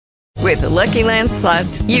With Lucky Land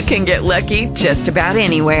Slots, you can get lucky just about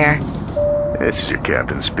anywhere. This is your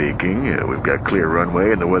captain speaking. We've got clear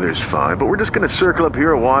runway and the weather's fine, but we're just going to circle up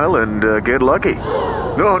here a while and get lucky.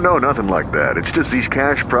 No, nothing like that. It's just these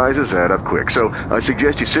cash prizes add up quick. So I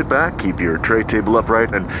suggest you sit back, keep your tray table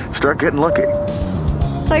upright, and start getting lucky.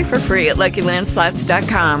 Play for free at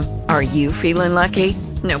LuckyLandSlots.com. Are you feeling lucky?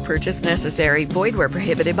 No purchase necessary. Void where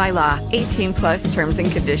prohibited by law. 18 plus terms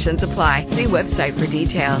and conditions apply. See website for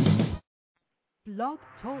details. Blog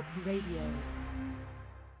Talk Radio.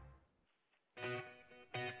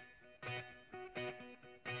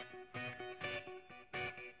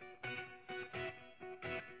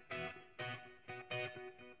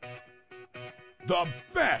 The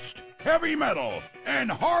best heavy metal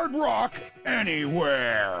and hard rock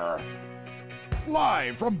anywhere.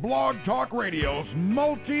 Live from Blog Talk Radio's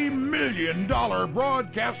multi-million-dollar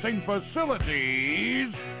broadcasting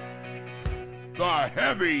facilities, the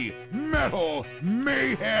Heavy Metal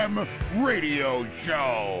Mayhem Radio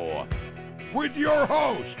Show. With your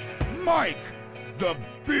host, Mike the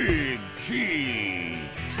Big Cheese.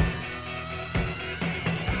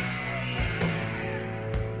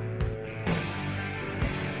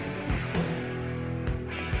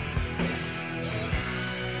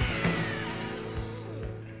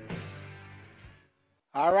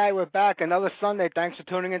 All right, we're back. Another Sunday. Thanks for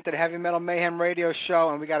tuning in to the Heavy Metal Mayhem Radio Show,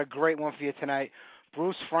 and we got a great one for you tonight.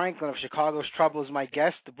 Bruce Franklin of Chicago's Trouble is my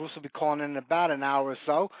guest. Bruce will be calling in about an hour or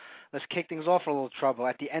so. Let's kick things off with a little trouble.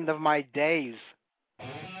 At the End of My Days.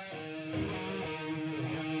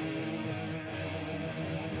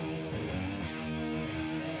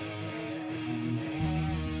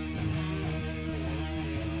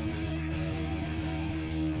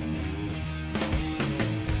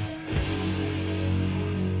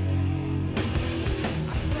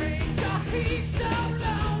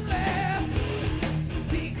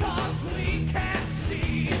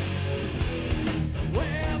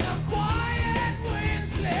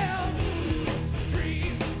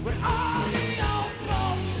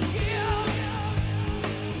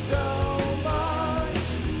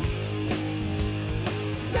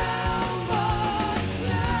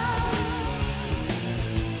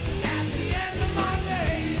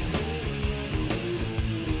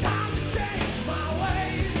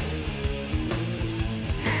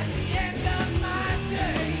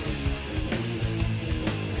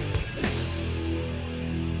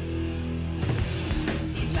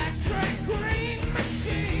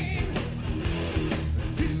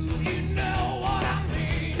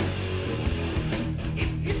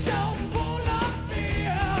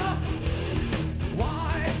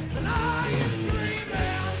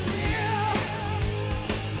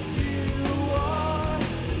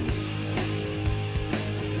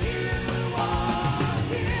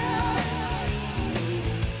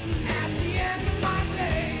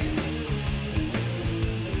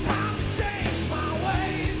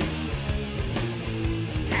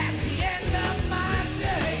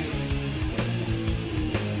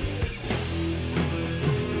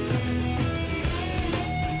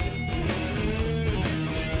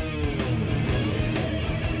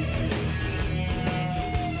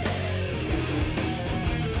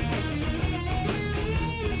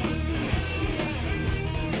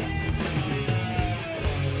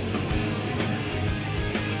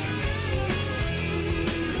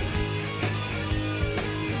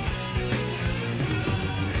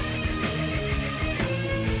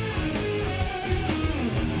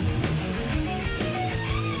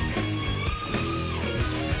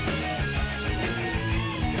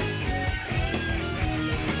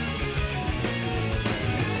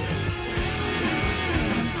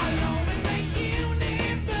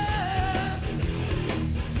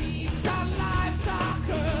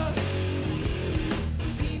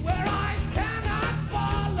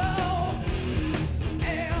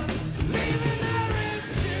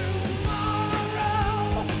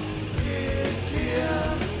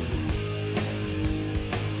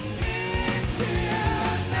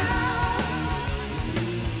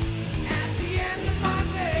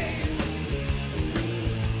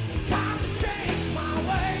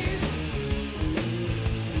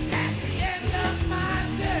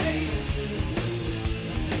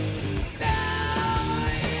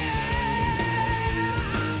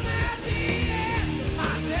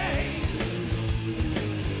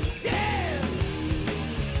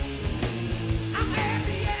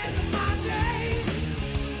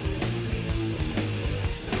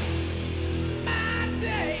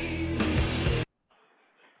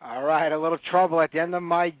 A little trouble at the end of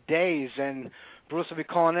my days, and Bruce will be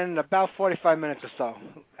calling in about 45 minutes or so.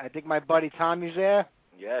 I think my buddy Tommy's there.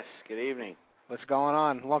 Yes, good evening. What's going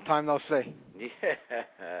on? Long time no see.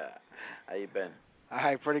 Yeah. How you been?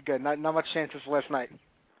 Hi, pretty good. Not much change since last night.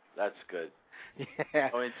 That's good.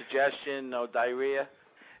 Yeah. No indigestion, no diarrhea?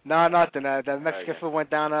 No, nothing. The Mexican food went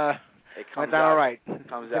down. It went down all right.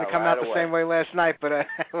 Comes Didn't out come right out the away. same way last night, but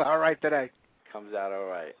all right today. Comes out all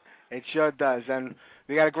right. It sure does. And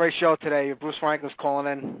we got a great show today. Bruce Franklin's calling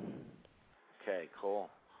in. Okay, cool.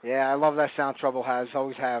 Yeah, I love that sound Trouble has.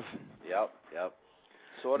 Always have. Yep.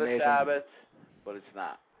 Sort of Amazing. Sabbath, but it's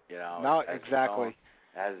not. You know. No, it has exactly. It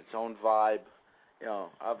has its own vibe. You know,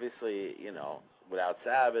 obviously, without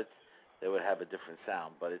Sabbath, they would have a different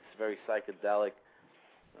sound, but it's very psychedelic.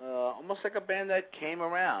 Almost like a band that came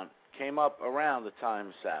up around the time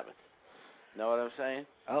of Sabbath. Know what I'm saying?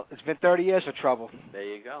 Well, it's been 30 years for Trouble. There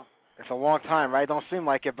you go. It's a long time, right? Don't seem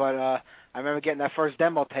like it, but I remember getting that first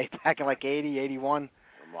demo tape back in like 80, 81,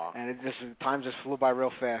 and time just flew by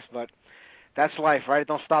real fast. But that's life, right? It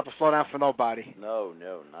don't stop or slow down for nobody. No, not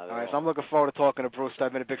at all. All right, so I'm looking forward to talking to Bruce.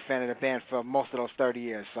 I've been a big fan of the band for most of those 30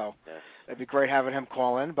 years, so it'd be great having him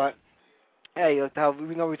call in. But hey,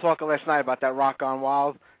 we know we talked last night about that Rock on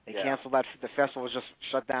Wild. They canceled that. The festival was just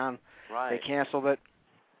shut down. Right. They canceled it.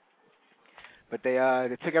 But they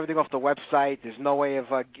took everything off the website. There's no way of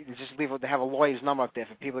just leave it. They have a lawyer's number up there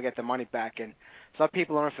for people to get their money back. And some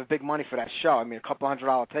people are in for big money for that show. I mean, a couple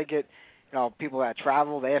 $100 ticket. People that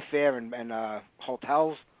travel, the airfare and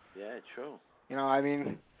hotels. Yeah, true. I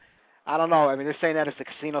mean, I don't know. I mean, they're saying that it's the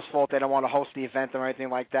casino's fault. They don't want to host the event or anything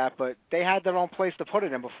like that. But they had their own place to put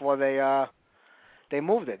it in before they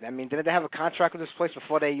moved it. I mean, didn't they have a contract with this place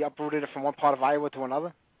before they uprooted it from one part of Iowa to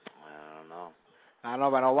another? I don't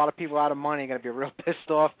know, but a lot of people out of money are going to be real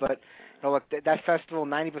pissed off. But, look, that festival,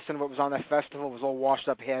 90% of what was on that festival was all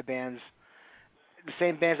washed-up hair bands. The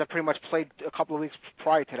same bands that pretty much played a couple of weeks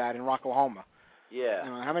prior to that in Rocklahoma. Yeah.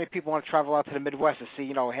 How many people want to travel out to the Midwest to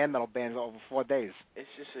see, hair metal bands over 4 days? It's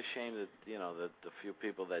just a shame that, the few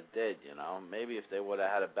people that did, Maybe if they would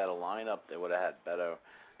have had a better lineup, they would have had better...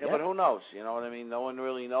 Yeah, but who knows? You know what I mean? No one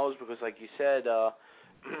really knows because, like you said,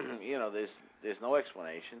 there's no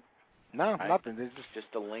explanation. No, right? Nothing. There's just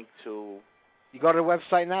a link to... You go to the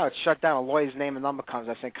website now, it's shut down. A lawyer's name and number comes.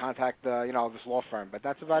 I think contact, this law firm. But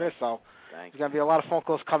that's about it. So there's going to be a lot of phone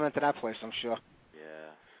calls coming into that place, I'm sure.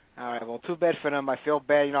 Yeah. All right. Well, too bad for them. I feel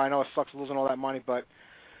bad. I know it sucks losing all that money, but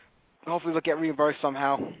hopefully they'll get reimbursed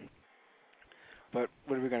somehow. But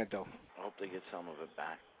what are we going to do? I hope they get some of it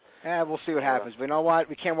back. Yeah, we'll see what happens. But you know what?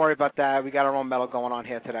 We can't worry about that. We got our own metal going on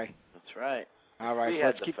here today. That's right. All right. We So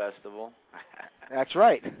had let's the festival. That's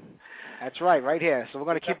right. That's right here. So we're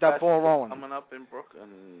going to keep that ball rolling. Coming up in Brooklyn,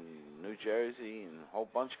 New Jersey, and a whole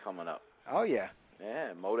bunch coming up. Oh, yeah. Yeah,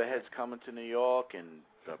 Motorhead's coming to New York, and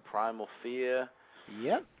the Primal Fear.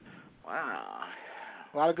 Yep. Wow.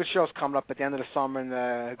 A lot of good shows coming up at the end of the summer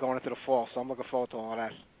and going into the fall, so I'm looking forward to all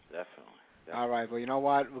that. Definitely. All right. Well, you know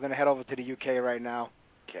what? We're going to head over to the UK right now.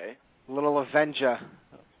 Okay. A little Avenger,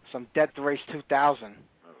 some Death Race 2000.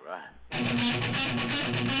 All right.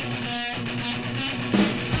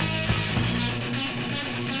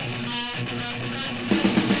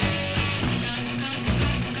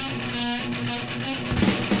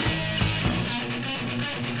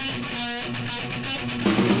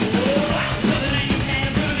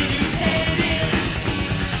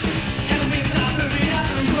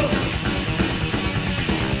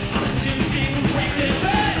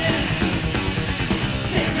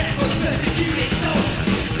 Persecuted souls.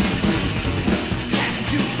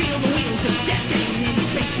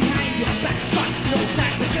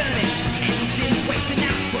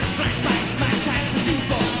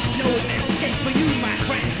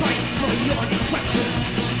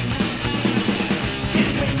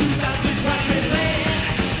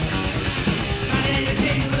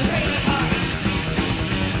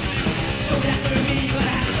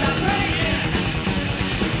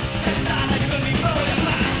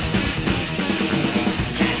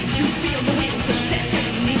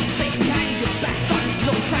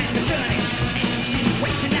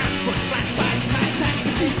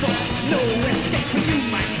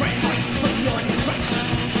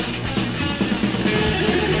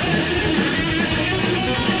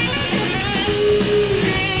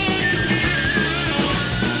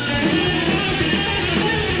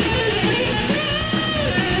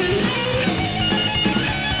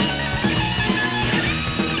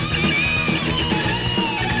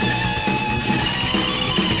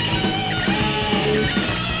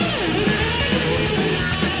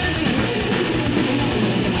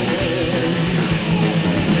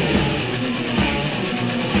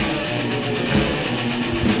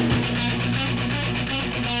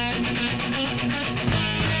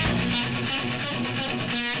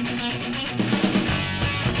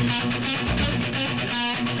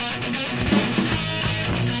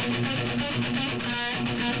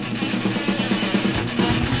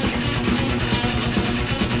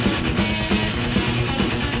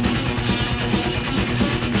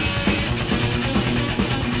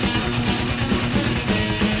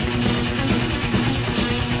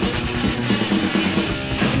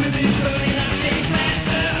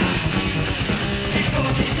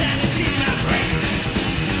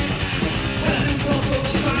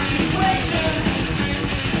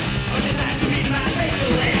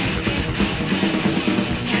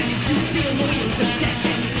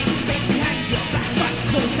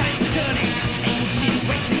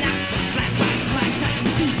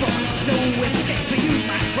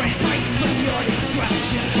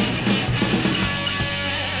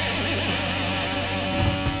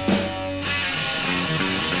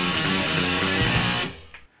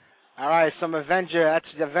 some Avenger. That's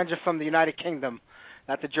the Avenger from the United Kingdom.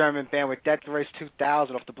 Not the German band with Death Race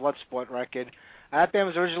 2000 off the Bloodsport record. That band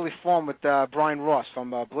was originally formed with Brian Ross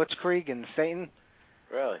from Blitzkrieg and Satan.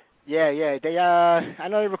 Really? Yeah. They I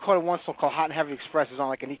know they recorded one song called Hot and Heavy Express. It was on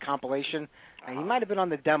like a neat compilation, and he might have been on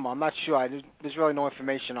the demo. I'm not sure. There's really no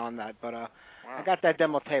information on that, but I got that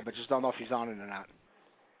demo tape. I just don't know if he's on it or not.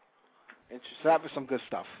 Interesting. So that was some good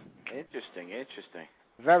stuff. Interesting.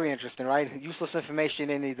 Very interesting, right? Useless information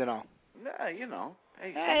they need to know. Nah, you know.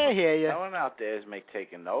 Hey, I hear you. No one out there is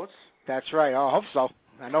taking notes. That's right. I hope so.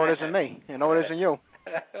 I know it isn't me. I know it isn't you.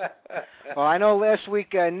 Well, I know last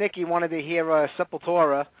week Nikki wanted to hear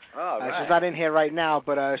Sepultura. Oh, right. She's not in here right now,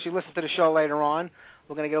 but she listened to the show later on.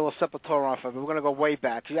 We're going to get a little Sepultura off of it. We're going to go way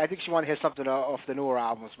back. I think she wanted to hear something off the newer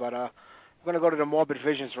albums, but we're going to go to the Morbid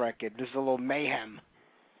Visions record. This is a little Mayhem.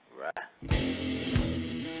 Right.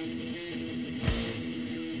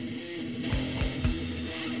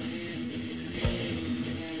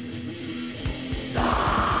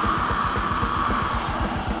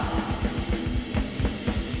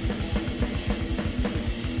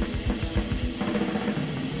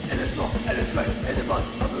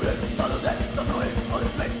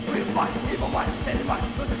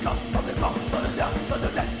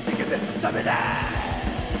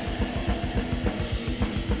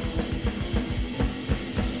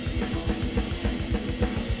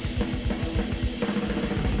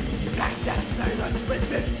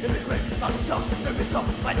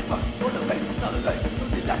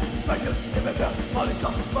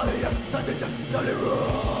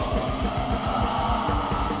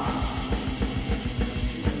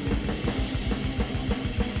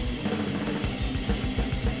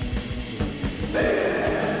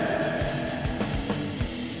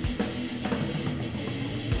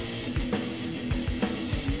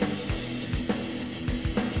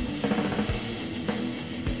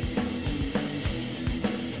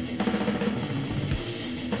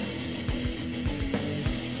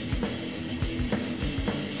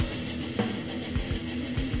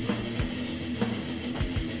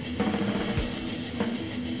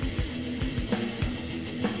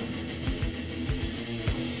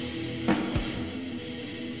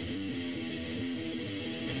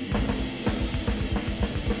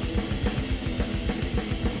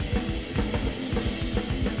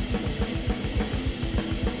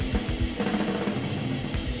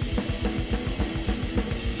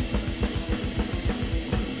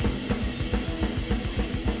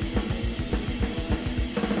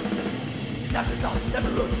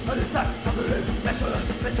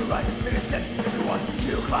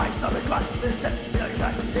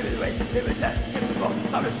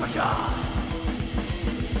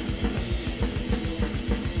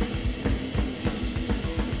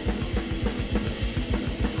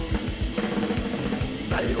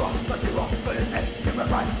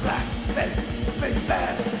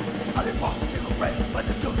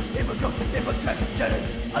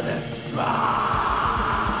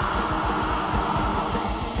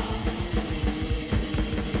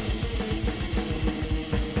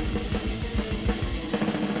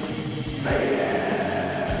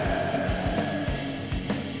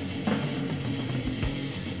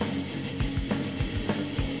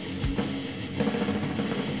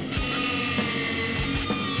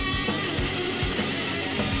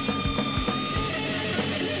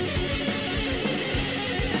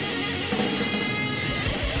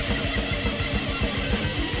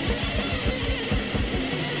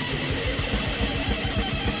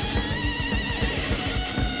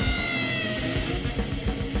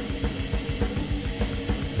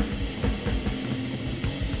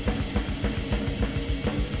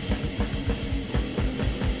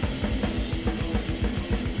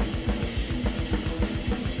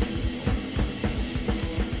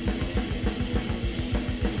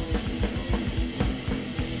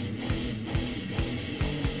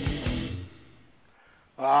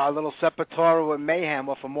 A little Sepultura with Mayhem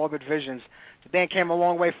off of Morbid Visions. The band came a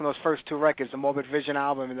long way from those first two records, the Morbid Vision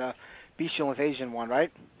album and the Bestial Invasion one,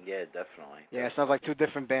 right? Yeah, definitely. Yeah, it sounds like two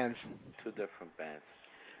different bands. Two different bands.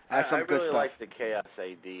 That's some I good really stuff. like the Chaos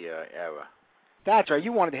AD era. That's right.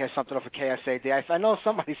 You wanted to hear something off of KSAD. I know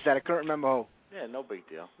somebody said. I couldn't remember who. Yeah, no big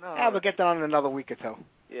deal. No, Yeah, we'll get that on in another week or two.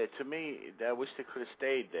 Yeah, to me, I wish they could have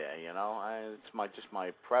stayed there. You know, it's just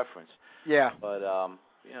my preference. Yeah. But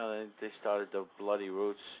you know, they started the Bloody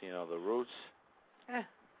Roots. You know, the Roots.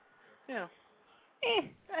 You know.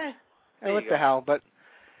 Hey, what the hell? But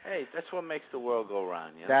hey, that's what makes the world go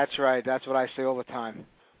round. You know? That's right. That's what I say all the time.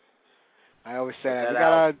 I always say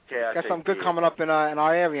that. We got something good coming up in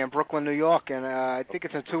our area in Brooklyn, New York, and I think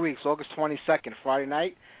it's in 2 weeks, August 22nd, Friday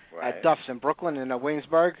night, at Duff's in Brooklyn in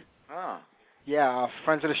Williamsburg. Oh. Yeah,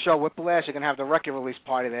 friends of the show, Whiplash, are going to have the record release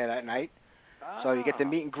party there that night. So you get to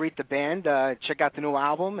meet and greet the band, check out the new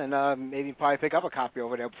album, and maybe probably pick up a copy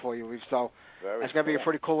over there before you leave. So it's going to be a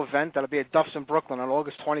pretty cool event. That'll be at Duff's in Brooklyn on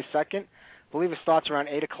August 22nd. I believe it starts around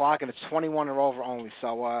 8 o'clock, and it's 21 or over only.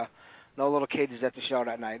 So no little kids at the show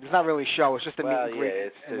that night. It's not really a show. It's just a meet and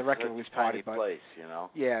greet and the record release party. But place, you know.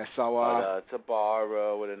 Yeah, so it's a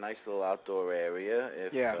bar with a nice little outdoor area.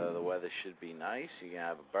 If the weather should be nice, you can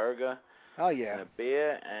have a burger. Oh, yeah. And a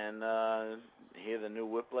beer, and hear the new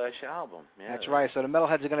Whiplash album. Yeah, that's right. So the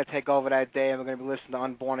Metalheads are going to take over that day, and we're going to be listening to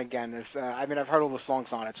Unborn Again. I've heard all the songs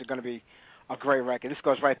on it. It's going to be a great record. This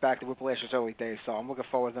goes right back to Whiplash's early days, so I'm looking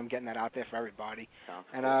forward to them getting that out there for everybody. Sounds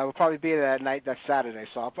and cool. we'll probably be there that night, that Saturday,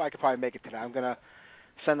 so I could probably make it to that. I'm going to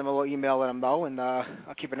send them a little email, let them know, and I'll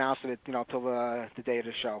keep announcing it, till the day of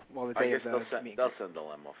the show. Well, the day of the meeting. They'll send the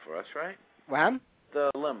limo for us, right? What? The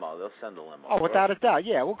limo. They'll send a limo. Oh, without a doubt.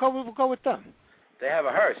 Yeah, we'll go with them. They have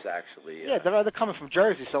a hearse, actually. Yeah, they're coming from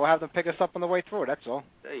Jersey, so we'll have them pick us up on the way through. That's all.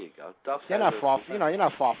 There you go. You're not far. You're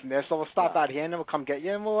not far from there, so we'll stop out here and then we'll come get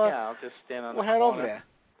you, and we'll. I'll just stand on the corner. We'll head over there.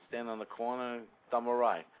 Stand on the corner, and thumb a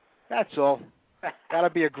ride. That's all.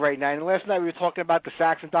 That'll be a great night. And last night we were talking about the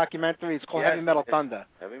Saxon documentary. It's called Heavy Metal Thunder.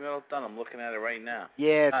 Heavy Metal Thunder. I'm looking at it right now.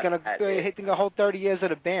 Yeah, it's going to be hitting the whole 30 years of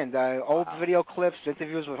the band. Old video clips,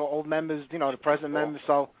 interviews with old members, the present members.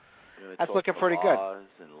 So that's looking pretty good.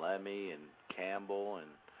 And Lemmy and Campbell and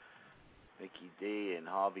Mickey D and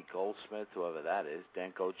Harvey Goldsmith, whoever that is.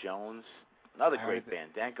 Danko Jones. Another great band.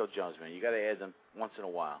 Danko Jones, man. You got to add them once in a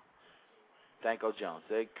while. Danko Jones.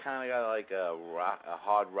 They kind of got like a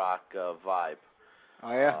hard rock vibe.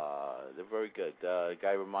 Oh, yeah? They're very good. The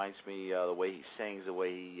guy reminds me the way he sings, the way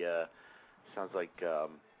he sounds like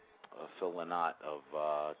Phil Lynott of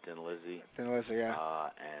Thin Lizzy. Thin Lizzy, yeah.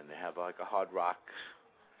 And they have like a hard rock.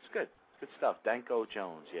 It's good. Good stuff. Danko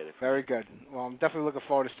Jones. Yeah. Very good. Well, I'm definitely looking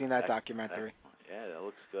forward to seeing that documentary. Yeah, that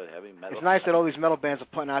looks good. Heavy metal. It's nice that all these metal bands are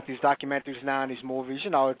putting out these documentaries now and these movies.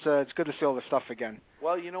 It's good to see all this stuff again.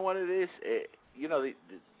 Well, you know what it is?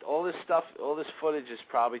 All this stuff, all this footage is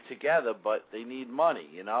probably together, but they need money,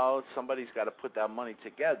 Somebody's got to put that money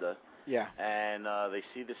together. Yeah. And they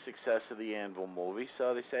see the success of the Anvil movie,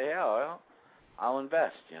 so they say, I'll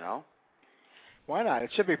invest, Why not? It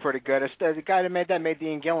should be pretty good. It's the guy that made the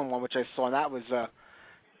Ian Gillan one, which I saw, and that was a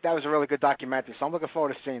really good documentary, so I'm looking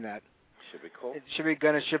forward to seeing that. Should be cool. It should be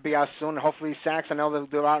good. It should be out soon. Hopefully, Sax, I know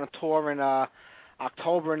they're out on tour in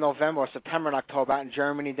October and November, or September and October, out in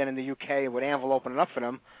Germany, then in the UK, with Anvil opening up for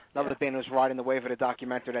them. Another band was riding the wave of the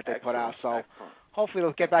documentary that they put out. So hopefully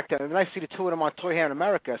they'll get back to it. It's nice to see the two of them on tour here in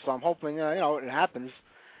America, so I'm hoping, it happens.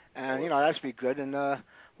 And, that should be good. And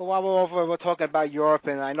while we're over, we're talking about Europe,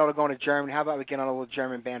 and I know they're going to Germany. How about we get on a little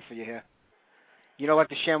German band for you here? Like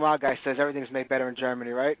the ShamWow guy says, everything's made better in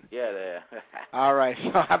Germany, right? Yeah. All right.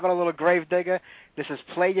 So how about a little Gravedigger? This is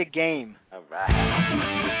Play Your Game. All right.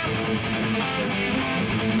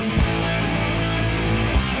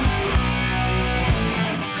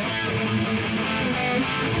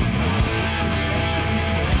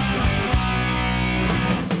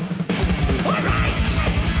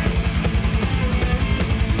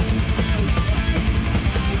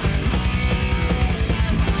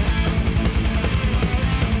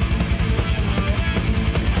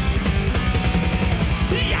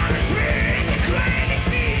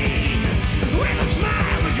 With a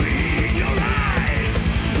smile between your eyes.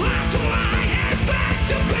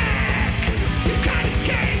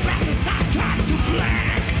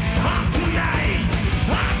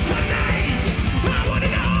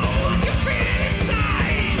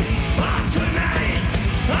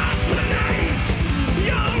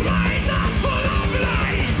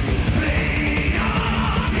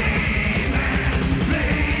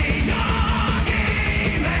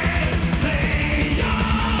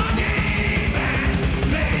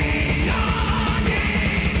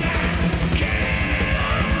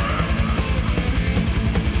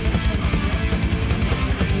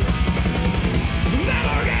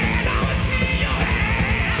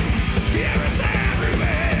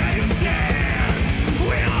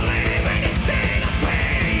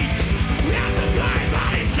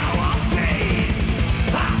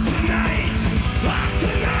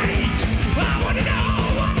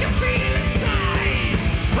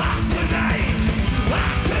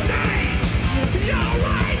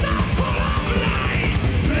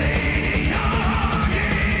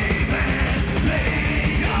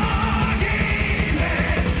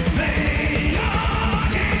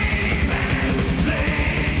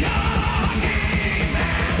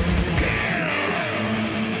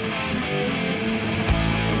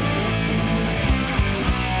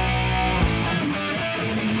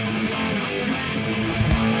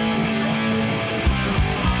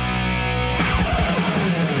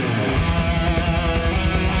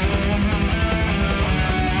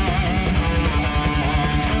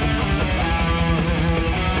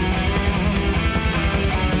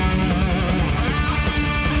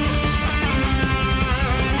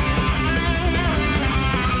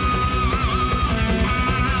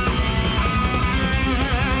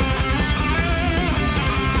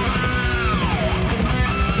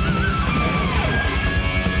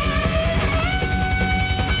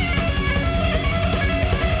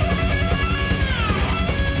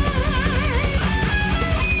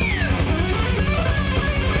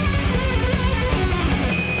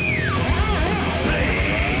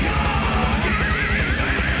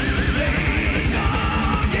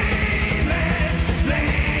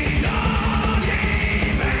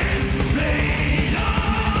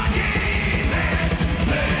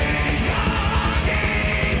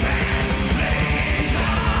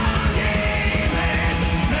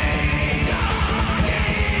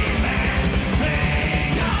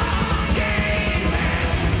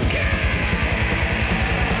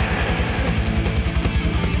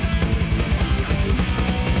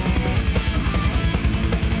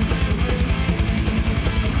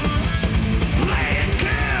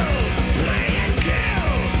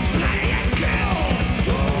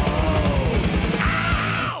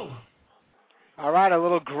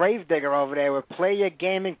 Gravedigger over there with Play Your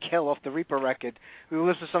Game and Kill off the Reaper record. We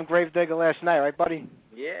listened to some Gravedigger last night, right, buddy?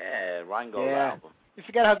 Yeah, Rheingold Yeah. album. You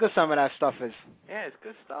forget how good some of that stuff is. Yeah, it's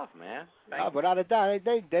good stuff, man. Without a doubt,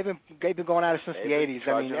 they've been going at it since the '80s.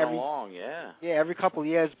 I mean, every couple of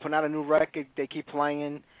years, putting out a new record, they keep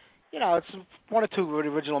playing. You know, it's one or two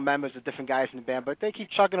original members of different guys in the band, but they keep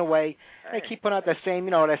chugging away. They keep putting out that same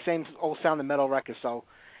old sounding metal record. So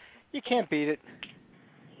you can't beat it.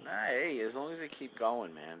 Hey, as long as they keep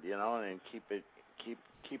going, man, and keep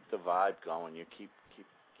the vibe going. You keep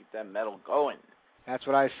that metal going. That's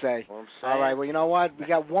what I say. What I'm saying. All right, well, you know what? We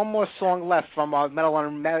got one more song left from Metal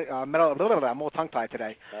on Metal. I'm all tongue-tied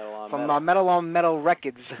today. Metal on Metal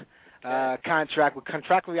Records contract. We're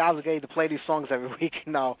contractually obligated to play these songs every week.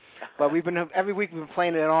 No, but every week we've been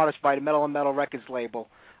playing an artist by the Metal on Metal Records label.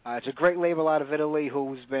 It's a great label out of Italy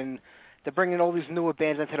they're bringing all these newer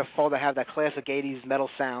bands into the fold that have that classic 80s metal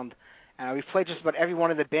sound. We've played just about every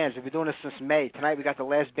one of the bands. We've been doing this since May. Tonight we got the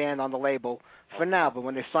last band on the label for now, but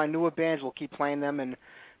when they sign newer bands, we'll keep playing them. And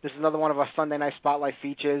this is another one of our Sunday night spotlight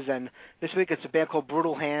features. And this week it's a band called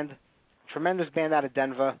Brutal Hand, tremendous band out of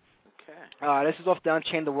Denver. Okay. This is off the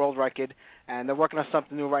Unchained the World record, and they're working on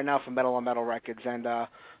something new right now for Metal on Metal Records. And so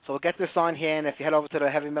we'll get this on here, and if you head over to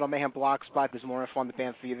the Heavy Metal Mayhem blog spot, there's more info on the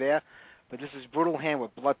band for you there. But this is Brutal Hand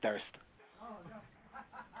with Bloodthirst.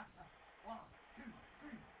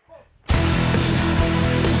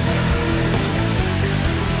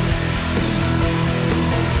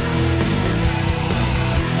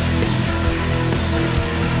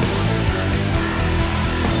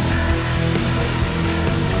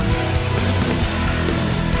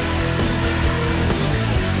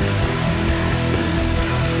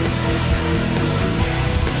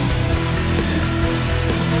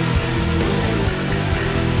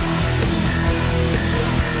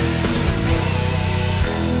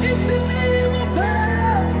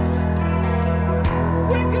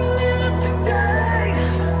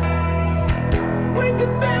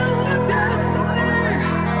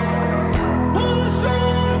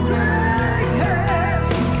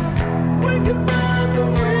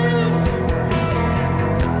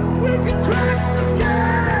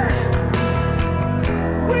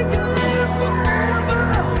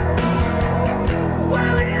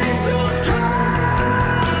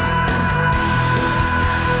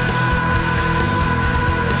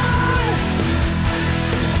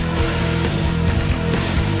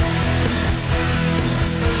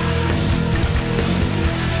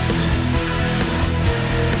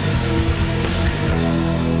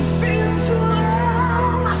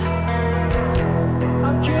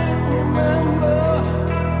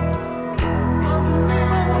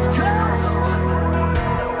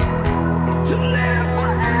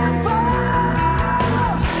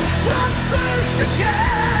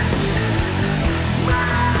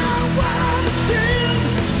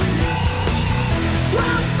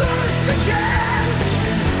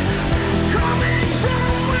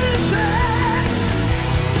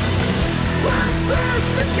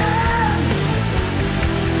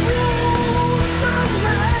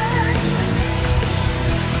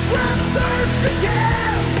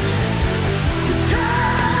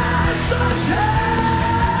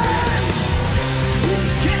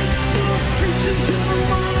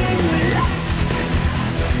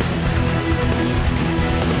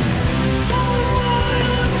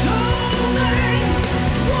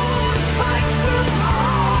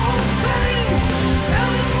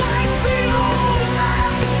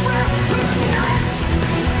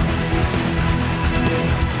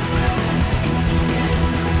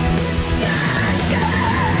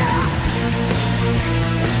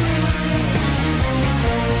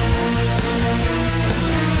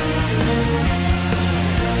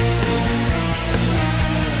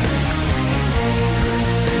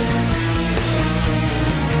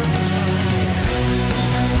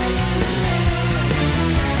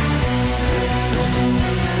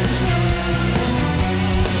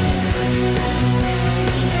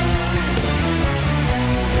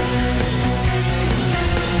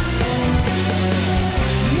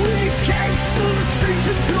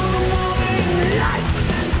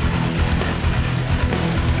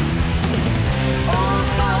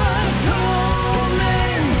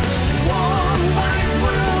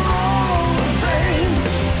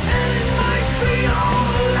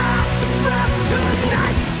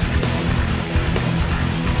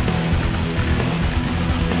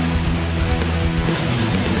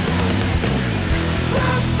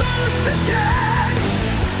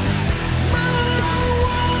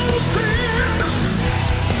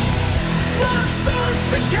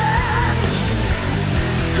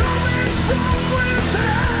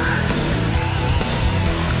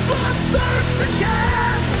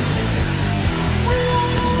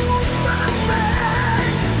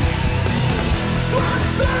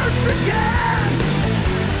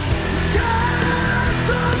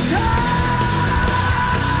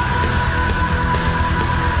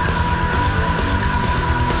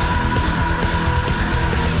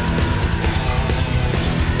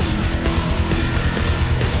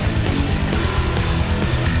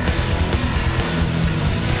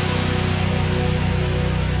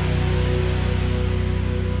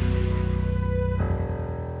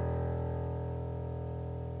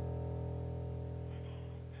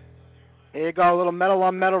 Here you go, a little Metal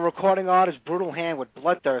on Metal recording artist, Brutal Hand with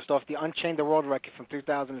Bloodthirst off the Unchained the World record from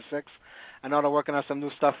 2006. I know they're working on some new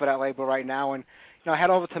stuff for that label right now. And, head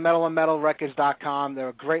over to metalonmetalrecords.com. They're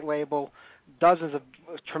a great label. Dozens of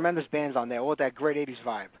tremendous bands on there, all with that great 80s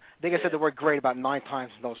vibe. I think I said the word great about 9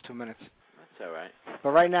 times in those 2 minutes. That's all right.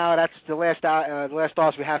 But right now, that's the last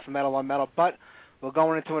artist we have for Metal on Metal. But we're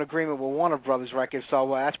going into an agreement with Warner Brothers Records, so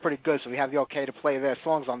that's pretty good. So we have the okay to play their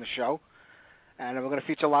songs on the show. And we're going to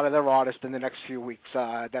feature a lot of their artists in the next few weeks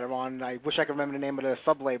that are on. I wish I could remember the name of the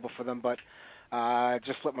sub-label for them, but it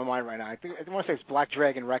just slipped my mind right now. I want to say it's Black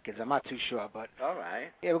Dragon Records. I'm not too sure, but all right.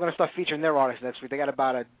 Yeah, we're going to start featuring their artists next week. They got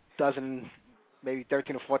about a dozen, maybe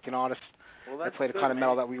 13 or 14 artists that play the kind of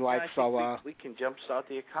metal that we like. So we can jumpstart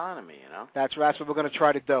the economy, That's what we're going to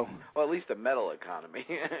try to do. Well, at least the metal economy.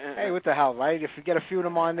 Hey, what the hell, right? If we get a few of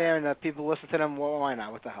them on there and people listen to them, well, why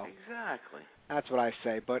not? What the hell? Exactly. That's what I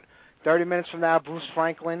say. But 30 minutes from now, Bruce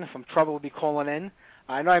Franklin from Trouble will be calling in.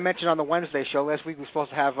 I know I mentioned on the Wednesday show, last week we were supposed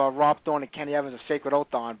to have Rob Thorne and Kenny Evans of Sacred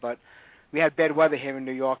Oath on, but we had bad weather here in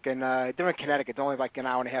New York, and they're in Connecticut. They're only like an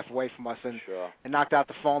hour and a half away from us, and They knocked out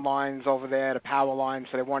the phone lines over there, the power lines,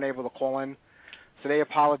 so they weren't able to call in. So they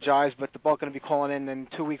apologized, but they're both going to be calling in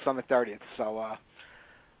 2 weeks on the 30th. So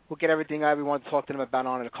we'll get everything we want to talk to them about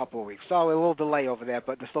on in a couple of weeks. So a little delay over there,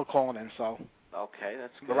 but they're still calling in, so. Okay,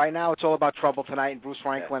 that's good. But right now it's all about Trouble tonight and Bruce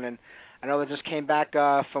Franklin, and I know they just came back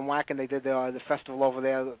from WAC and they did the festival over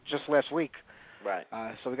there just last week. Right.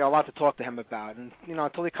 So we got a lot to talk to him about. And,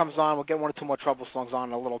 until he comes on, we'll get 1 or 2 more Trouble songs on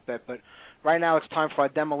in a little bit. But right now it's time for our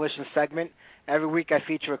Demolition segment. Every week I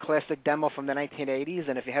feature a classic demo from the 1980s,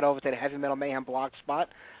 and if you head over to the Heavy Metal Mayhem blog spot,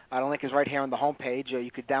 the link is right here on the homepage. You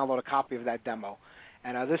could download a copy of that demo.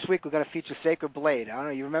 And this week we're going to feature Sacred Blade. I don't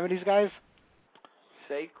know, you remember these guys?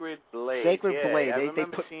 Sacred Blade. Sacred Blade. I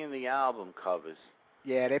remember seeing the album covers.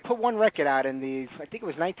 Yeah, they put one record out in I think it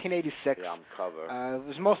was 1986. The album cover. It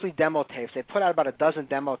was mostly demo tapes. They put out about a dozen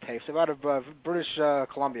demo tapes. They're out of British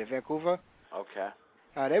Columbia, Vancouver. Okay.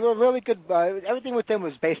 They were really good. Everything with them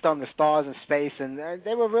was based on the stars and space, and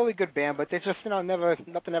they were a really good band. But they just, nothing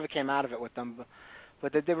ever came out of it with them.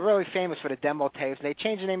 But they were really famous for the demo tapes. They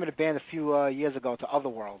changed the name of the band a few years ago to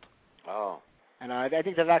Otherworld. Oh. And I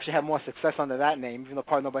think they've actually had more success under that name, even though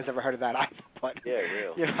probably nobody's ever heard of that either. But, yeah,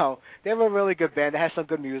 really. They were a really good band. They had some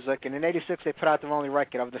good music. And in '86, they put out their only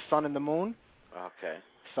record of The Sun and the Moon. Okay.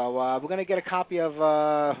 So we're going to get a copy of,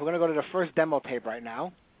 we're going to go to the first demo tape right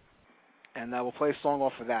now. And we'll play a song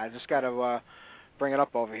off of that. I just got to bring it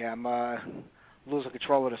up over here. I'm losing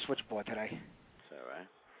control of the switchboard today. That's all right.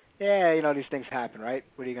 Yeah, these things happen, right?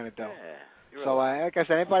 What are you going to do? Yeah. So, like I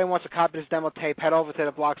said, anybody who wants a copy of this demo tape, head over to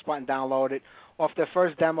the blog spot and download it. Off their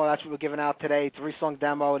first demo, that's what we're giving out today, 3-song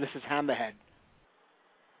demo. This is Hammerhead.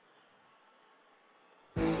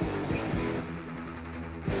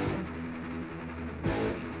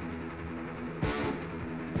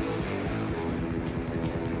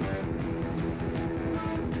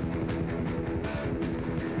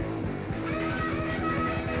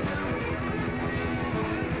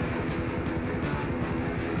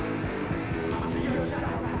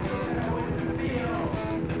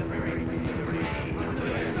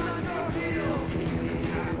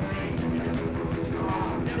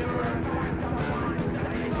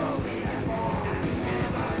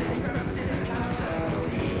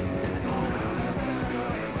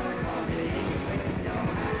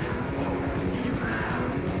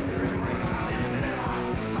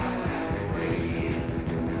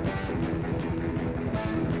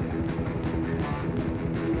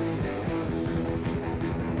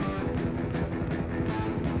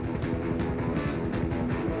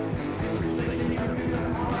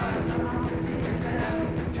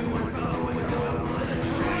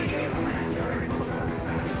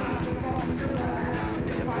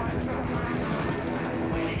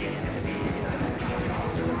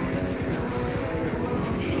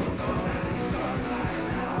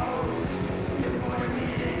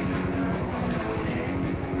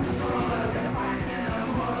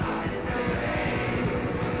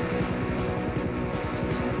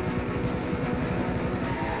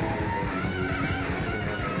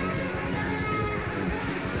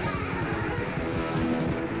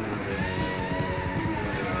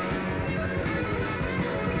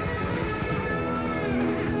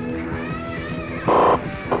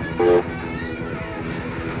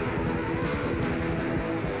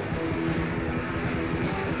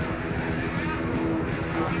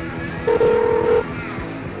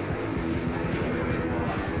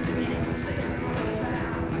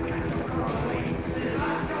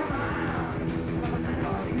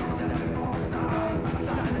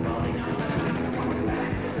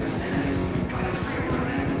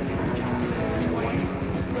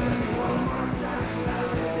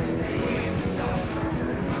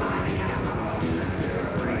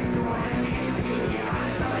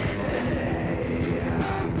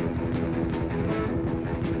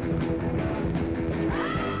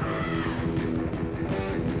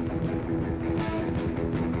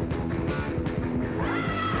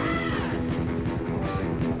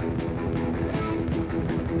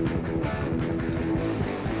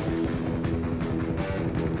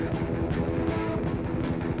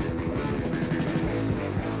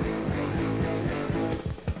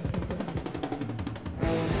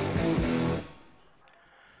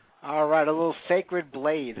 little sacred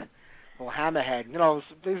blade, little hammerhead. You know,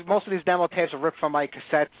 most of these demo tapes are ripped from my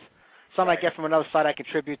cassettes. Some I get from another site I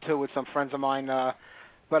contribute to with some friends of mine.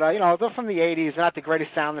 But you know, they're from the 80s. They're not the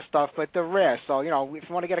greatest sound and stuff, but they're rare. So, you know, if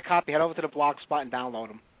you want to get a copy, head over to the blog spot and download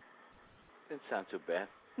them. Didn't sound too bad.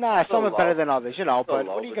 Nah, some are low. better than others, you know, So but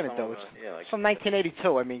low, what are you but going to do? some, It's like from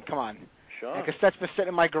 1982. I mean, come on. Sure. And cassette's been sitting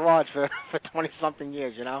in my garage for 20-something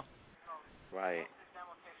years, you know? Right.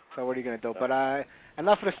 So what are you going to do? But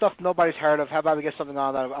enough of the stuff nobody's heard of. How about we get something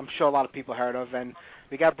on that I'm sure a lot of people heard of? And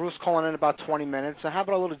we got Bruce calling in about 20 minutes. So how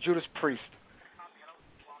about a little Judas Priest?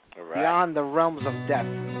 All right. Beyond the Realms of Death.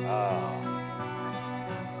 Oh.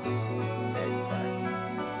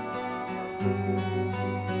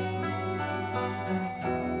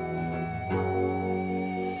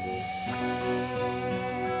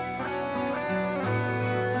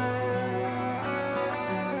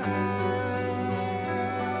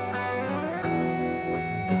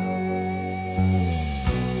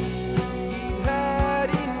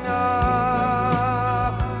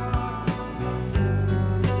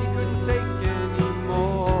 He couldn't take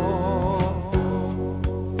anymore.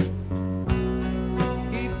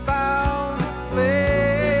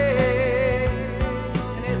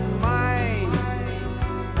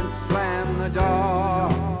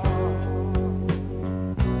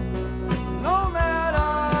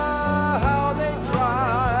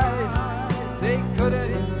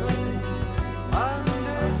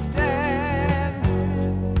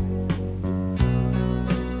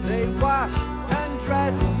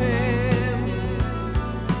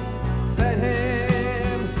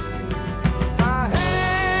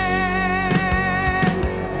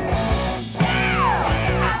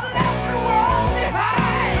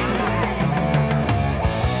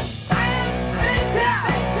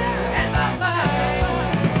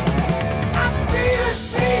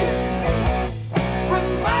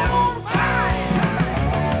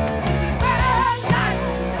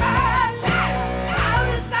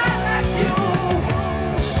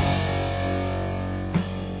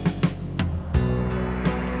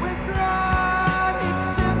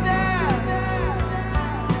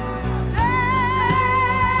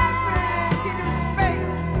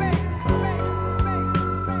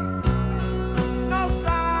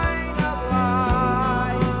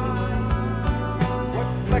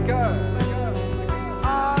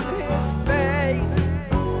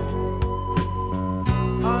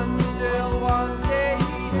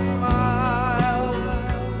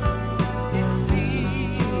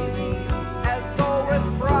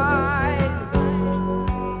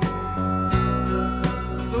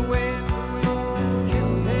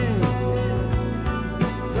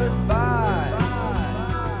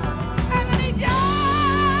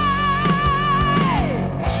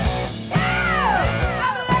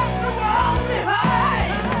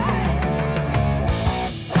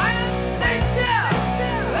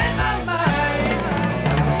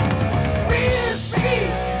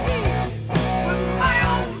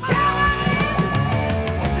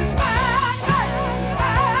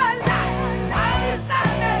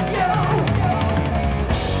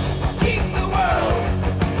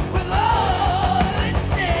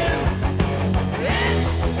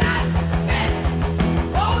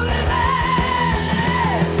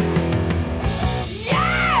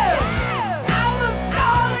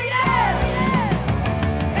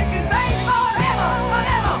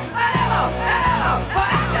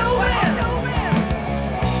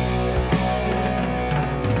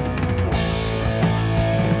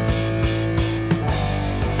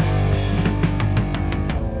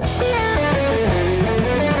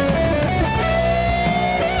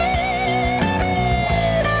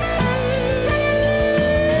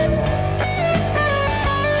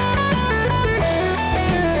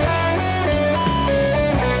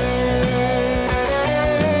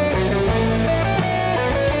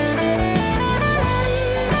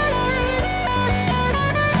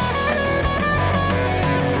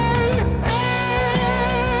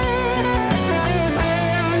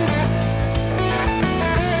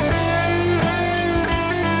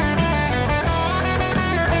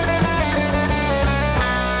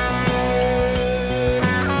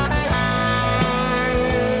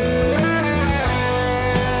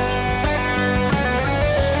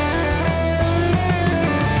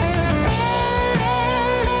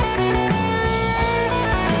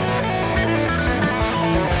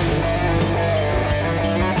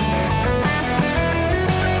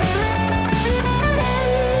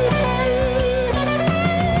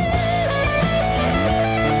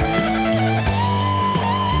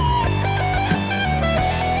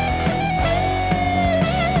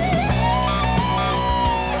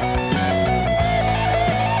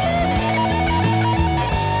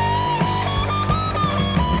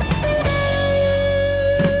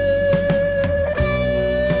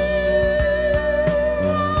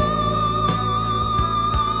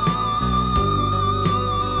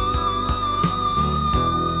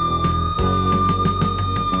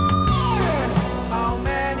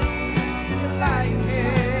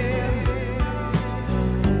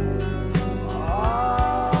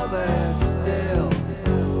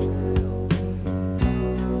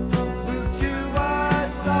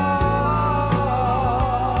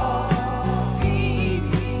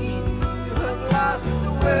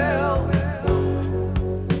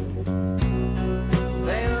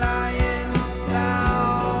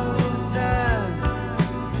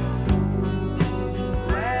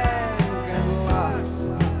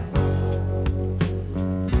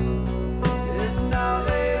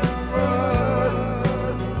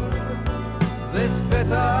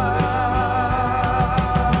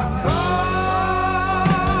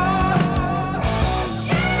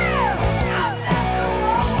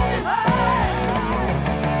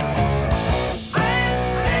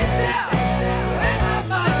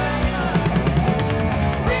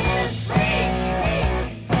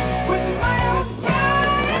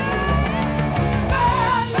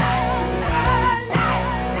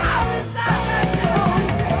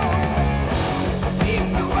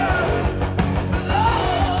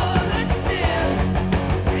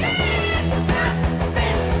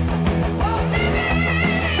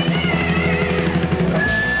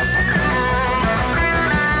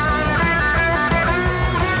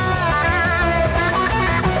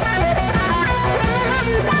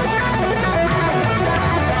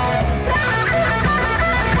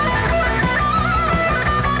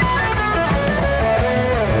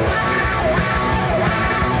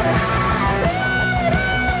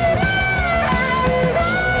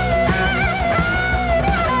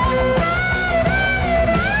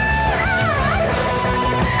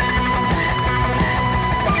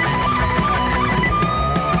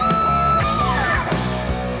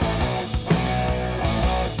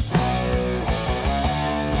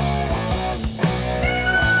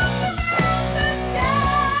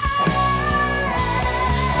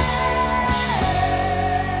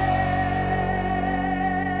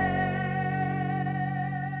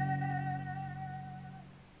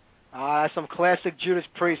 classic Judas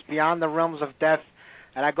Priest, Beyond the Realms of Death.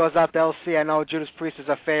 And that goes out to LC. I know Judas Priest is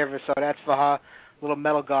her favorite, so that's for her. Little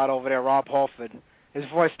metal god over there, Rob Halford. His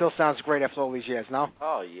voice still sounds great after all these years, no?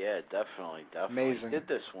 Oh, yeah, definitely. Amazing. He did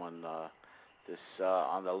this one,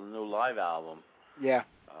 on the new live album. Yeah.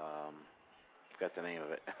 Forgot the name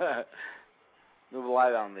of it. New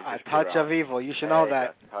live album. They just Touch of Evil. You should know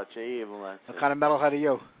that. Touch of Evil. What kind of metalhead are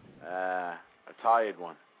you? A tired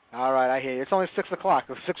one. All right, I hear you. It's only 6 o'clock.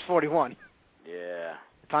 It's 6:41. Yeah.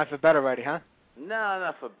 Time for bed already, huh? No,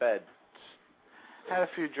 not for bed. Had a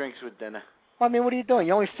few drinks with dinner. Well, I mean, what are you doing?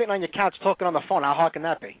 You're only sitting on your couch talking on the phone. How hard can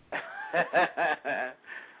that be?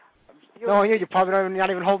 No, you're probably not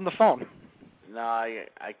even holding the phone. No, I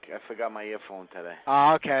forgot my earphone today.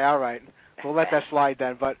 Oh, okay, all right. We'll let that slide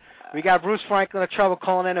then. But we got Bruce Franklin of Trouble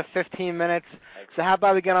calling in 15 minutes. So how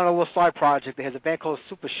about we get on a little side project? There's a band called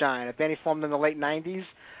Super Shine, a band he formed in the late 90s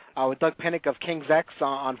with Doug Pinnick of King's X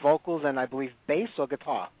on vocals and I believe bass or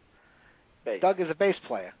guitar. Bass. Doug is a bass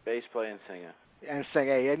player. Bass player and singer. And sing.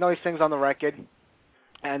 Hey, I know he sings on the record.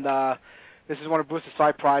 And this is one of Bruce's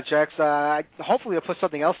side projects. Hopefully he'll put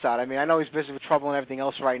something else out. I mean, I know he's busy with Trouble and everything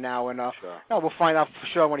else right now, and sure. We'll find out for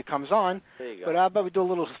sure when he comes on. There you go. But I bet we do a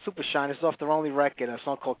little Super Shine. This is off their only record, a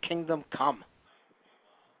song called Kingdom Come.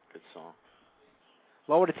 Good song.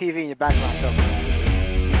 Lower the TV in your background, too.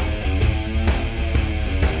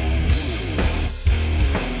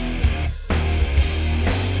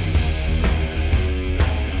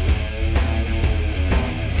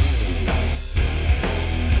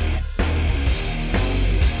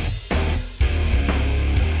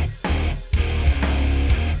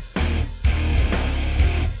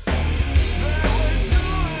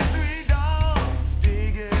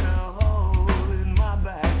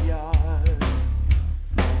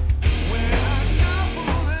 When I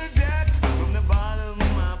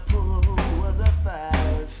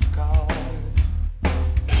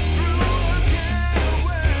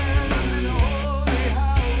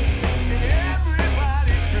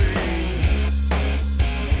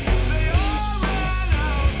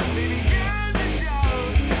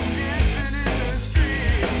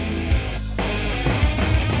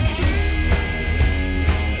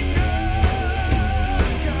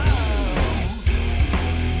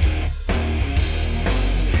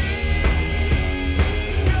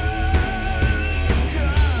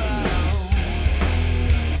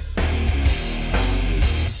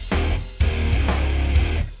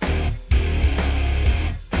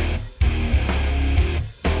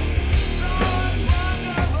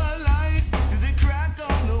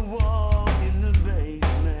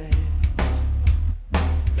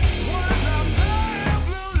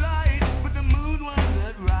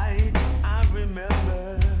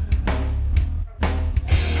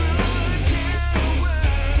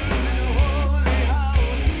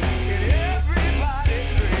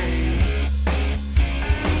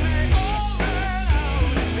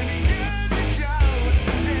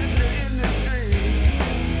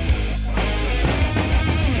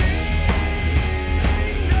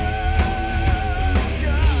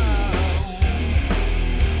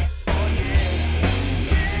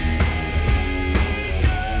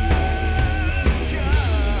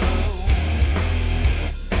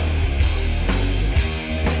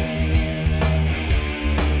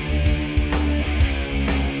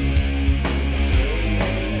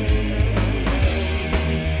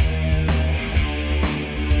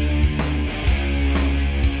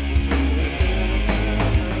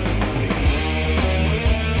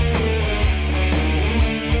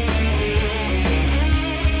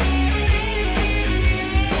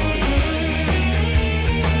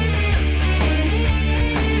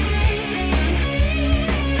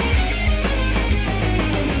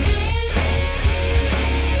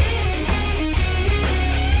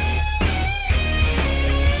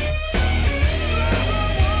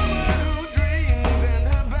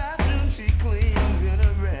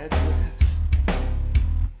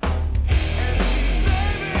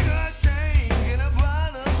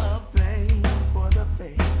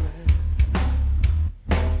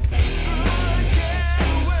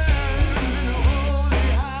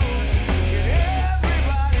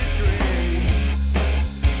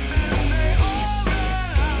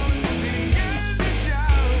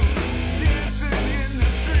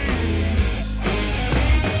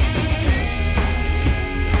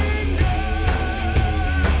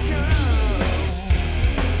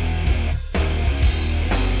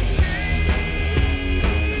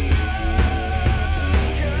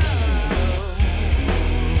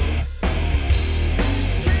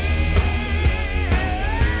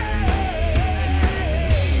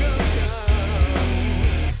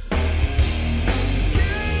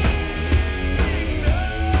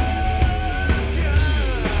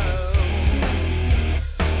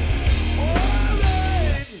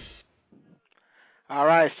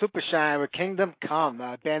Super Shine with Kingdom Come,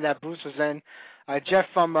 a band that Bruce was in. Jeff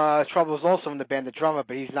from Trouble is also in the band, the drummer,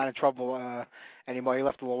 but he's not in Trouble anymore. He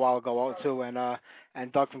left a little while ago too,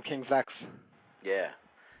 and Doug from King's X. Yeah.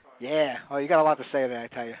 Yeah. Oh, you got a lot to say there, I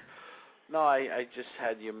tell you. No, I just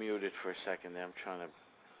had you muted for a second there. I'm trying to...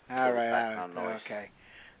 All right. Okay.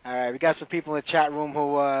 All right. We got some people in the chat room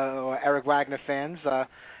who are Eric Wagner fans,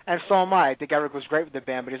 and so am I. I think Eric was great with the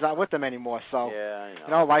band, but he's not with them anymore. So, yeah, I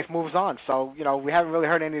know. Life moves on. So, we haven't really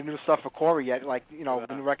heard any new stuff for Corey yet, like,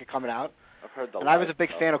 the new record coming out. I've heard the And I was a big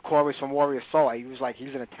fan of Corey's from Warrior Soul. He was like,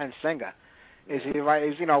 he's an intense singer. Is he right?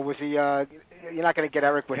 Was he? You're not going to get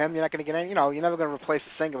Eric with him. You're not going to get any. You're never going to replace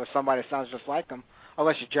a singer with somebody that sounds just like him,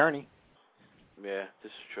 unless you're Journey. Yeah,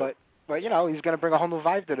 this is true. But he's going to bring a whole new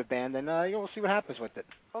vibe to the band, and we'll see what happens with it.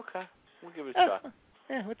 Okay, we'll give it a shot.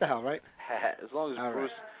 Yeah, what the hell, right? As long as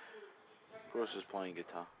Bruce is playing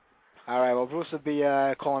guitar. All right. Well, Bruce will be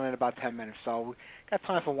calling in about 10 minutes, so we got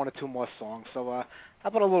time for one or two more songs. So, how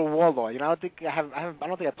about a little Warlord? I don't think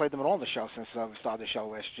I played them at all on the show since we started the show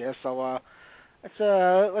last year. So,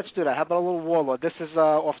 let's do that. How about a little Warlord? This is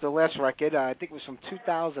off the last record. I think it was from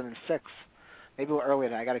 2006, maybe a little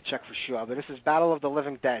earlier. I got to check for sure. But this is Battle of the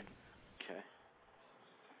Living Dead. Okay.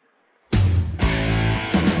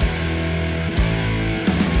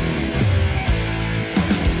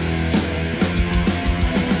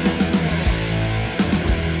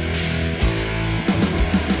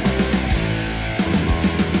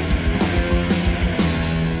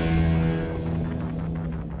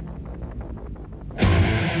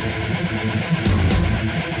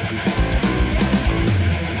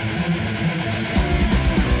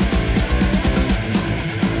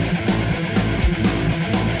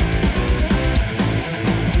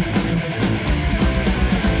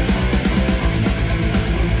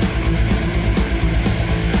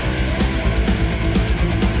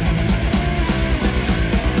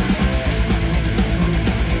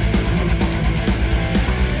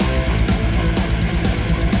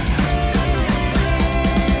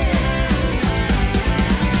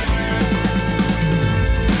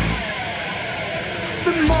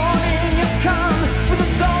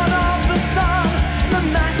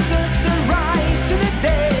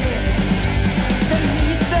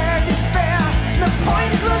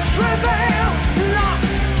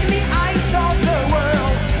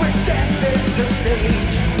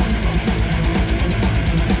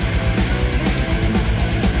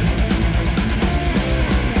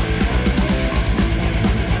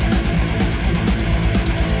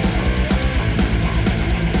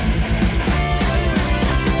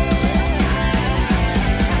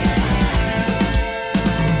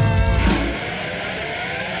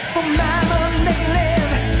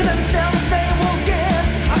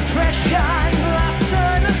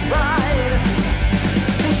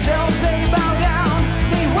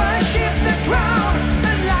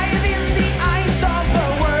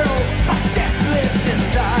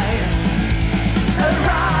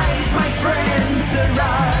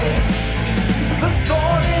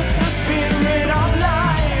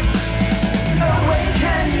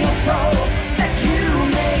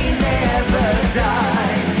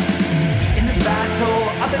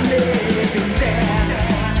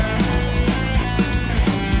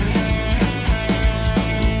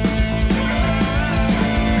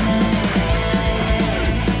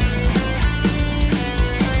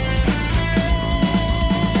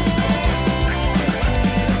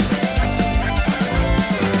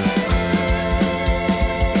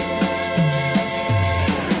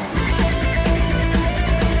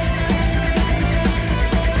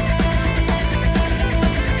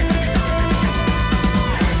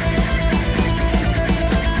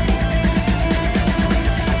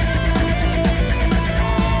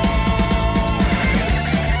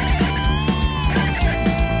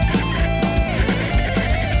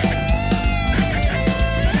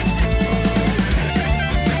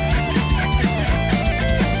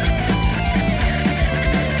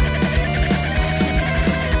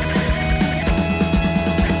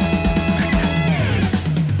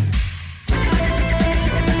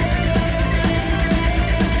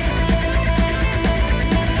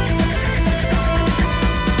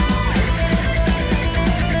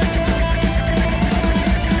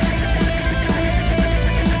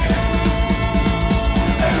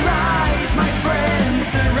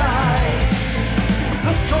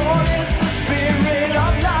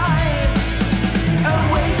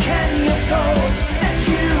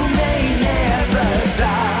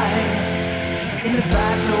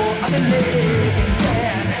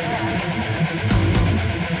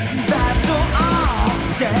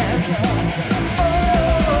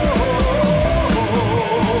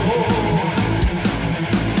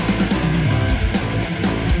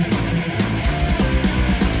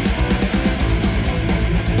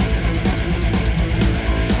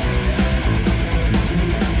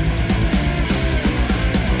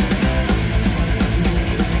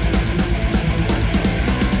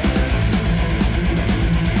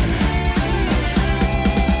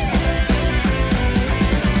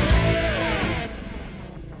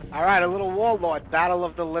 All right, a little Warlord, Battle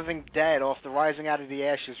of the Living Dead, off the Rising Out of the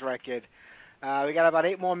Ashes record. We got about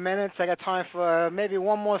 8 more minutes. I got time for maybe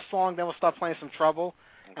one more song, then we'll start playing some Trouble.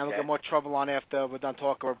 Okay. And we'll get more Trouble on after we're done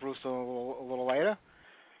talking with Bruce a little later.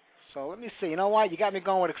 So let me see. You know what? You got me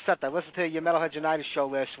going with Accept. I listened to your Metalhead United show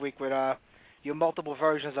last week with your multiple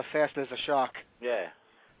versions of Fast as a Shark. Yeah.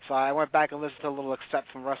 So I went back and listened to a little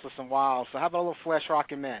Accept from Restless and Wild. So how about a little Flash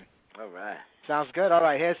Rockin' Man? All right. Sounds good? All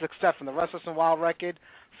right, here's Accept from the Restless and Wild record,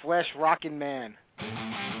 Flash Rockin' Man.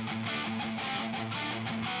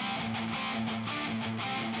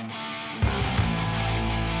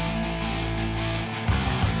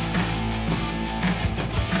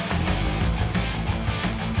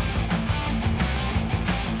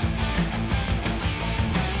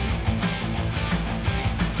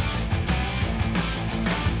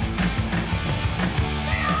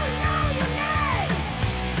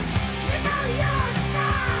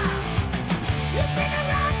 You've been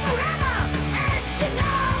around forever, and you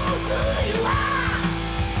know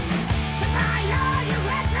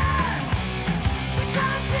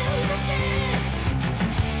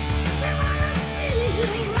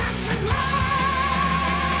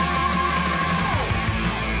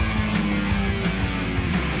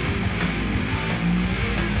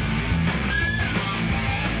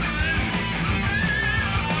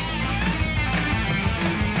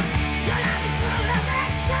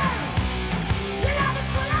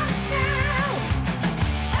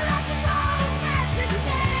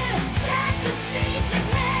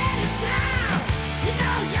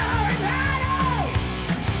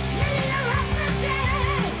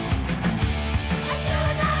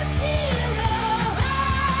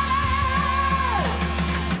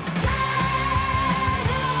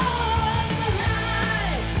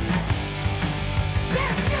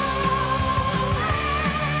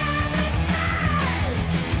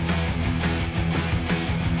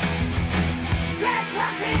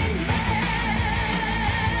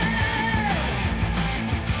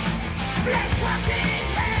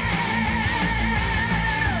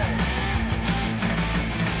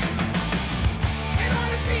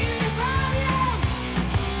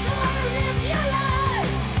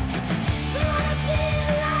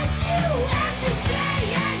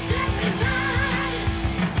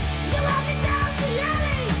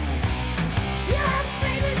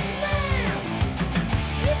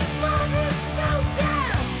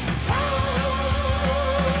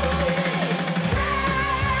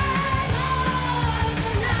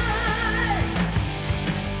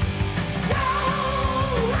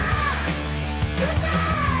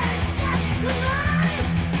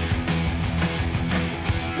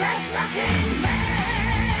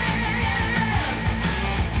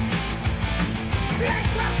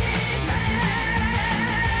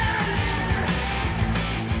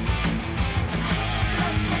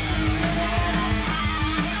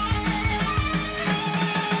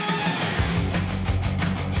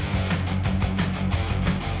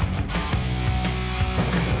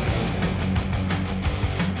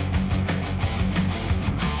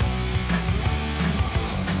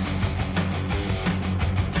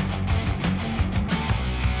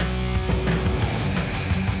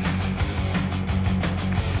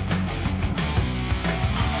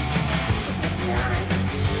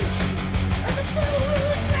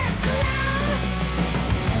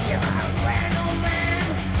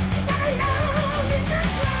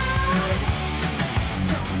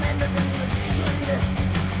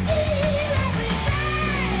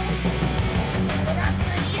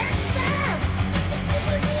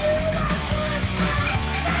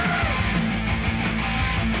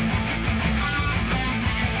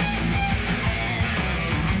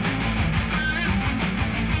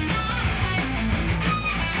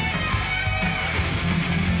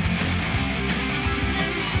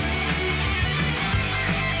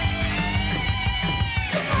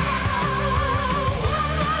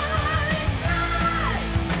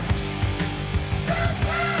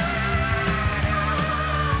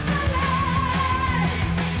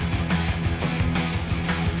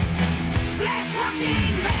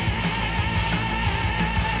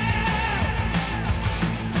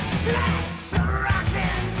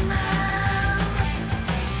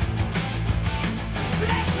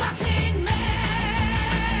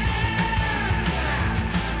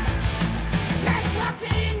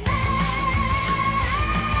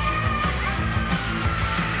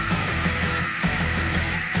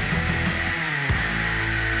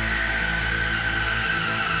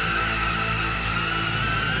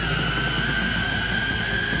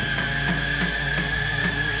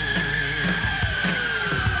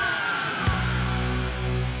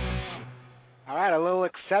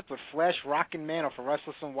Accept with Flash Rockin' Man off of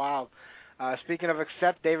Restless and Wild. Speaking of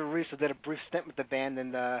Accept, David Reese did a brief stint with the band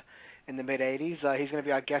in the mid-'80s. He's going to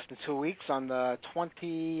be our guest in 2 weeks on the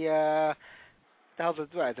 23rd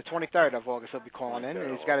of August. He'll be calling in,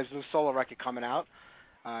 and he's got his new solo record coming out.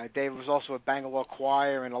 David was also with Bangalore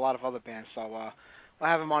Choir and a lot of other bands, so we'll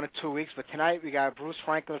have him on in 2 weeks. But tonight we got Bruce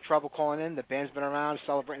Franklin of Trouble calling in. The band's been around,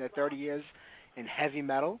 celebrating their 30 years in heavy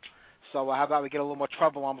metal. So how about we get a little more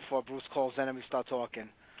Trouble on before Bruce calls in and we start talking?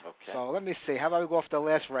 Okay. So let me see. How about we go off the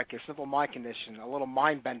last record, Simple Mind Condition, a little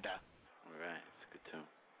mind bender. All right. It's a good tune.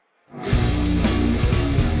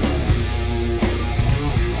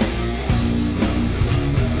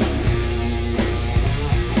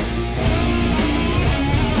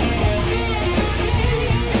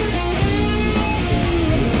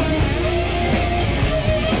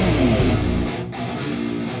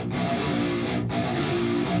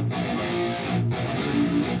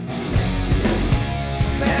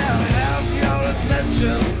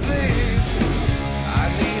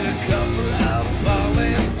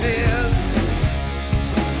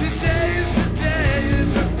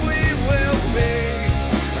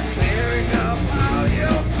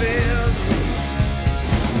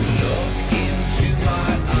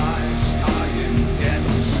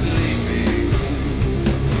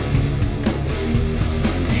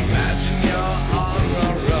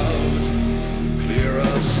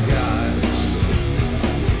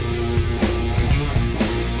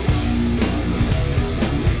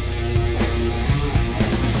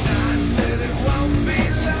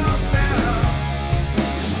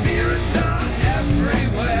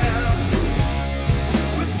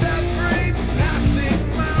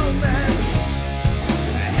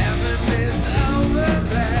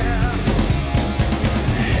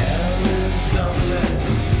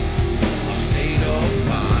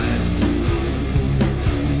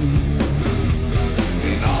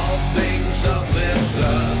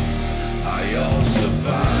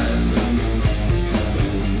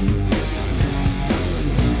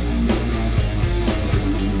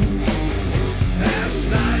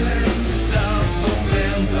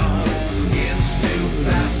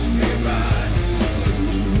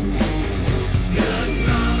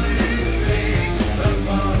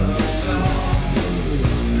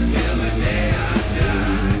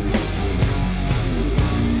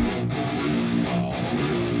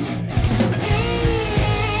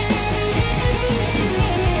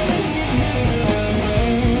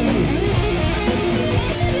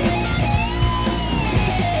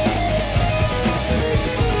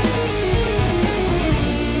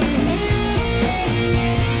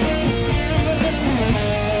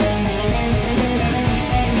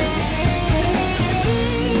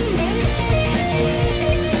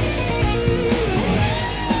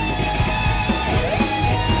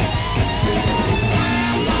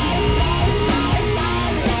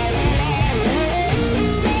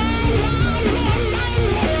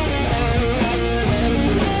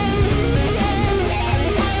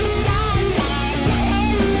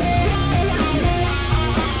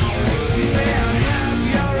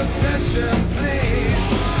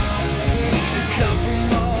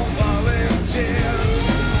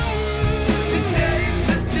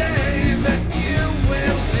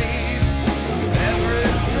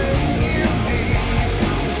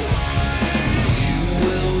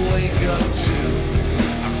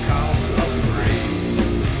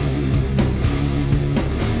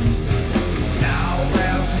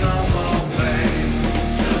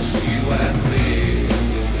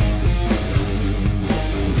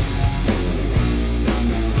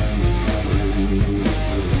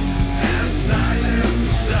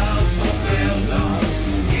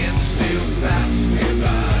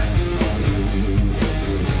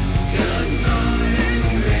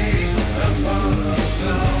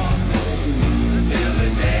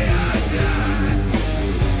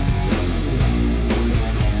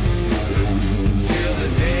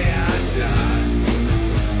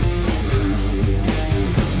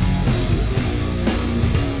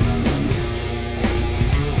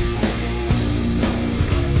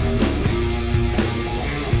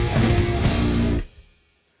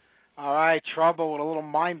 Trouble with a little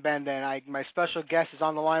mind bender, and my special guest is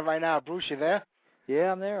on the line right now. Bruce, you there?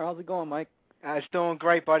 Yeah, I'm there. How's it going, Mike? It's doing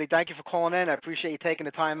great, buddy. Thank you for calling in. I appreciate you taking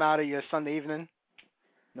the time out of your Sunday evening.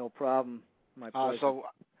 No problem. My pleasure. So,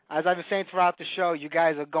 as I've been saying throughout the show, you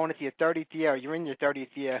guys are going into your 30th year. You're in your 30th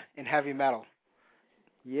year in heavy metal.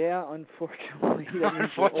 Yeah, unfortunately.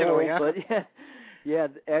 Unfortunately, old, but yeah,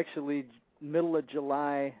 actually, middle of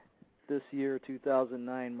July this year,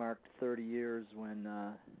 2009, marked 30 years when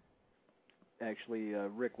actually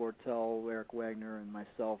Rick Wortel, Eric Wagner, and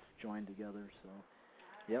myself joined together. So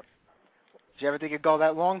Yep. Did you ever think it'd go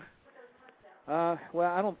that long? Well,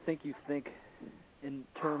 I don't think you think in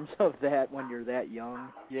terms of that when you're that young.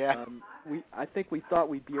 Yeah. I think we thought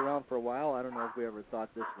we'd be around for a while. I don't know if we ever thought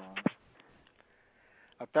this long.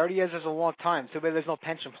 30 years is a long time. Too bad there's no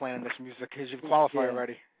pension plan in this music because you've qualified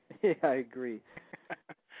already. Yeah, I agree.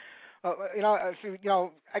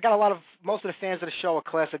 I got most of the fans of the show are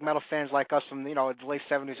classic metal fans like us from, the late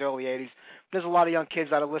 70s, early 80s. There's a lot of young kids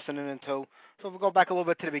that are listening in too. So we'll go back a little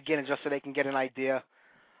bit to the beginning just so they can get an idea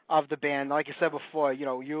of the band. Like you said before,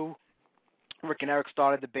 you, Rick and Eric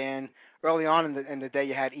started the band. Early on in the day,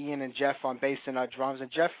 you had Ian and Jeff on bass and drums.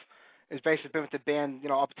 And Jeff has basically been with the band,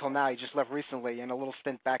 up until now. He just left recently and a little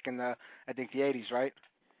stint back in the 80s, right?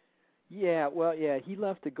 Yeah, well, he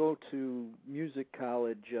left to go to music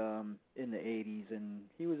college in the 80s, and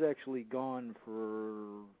he was actually gone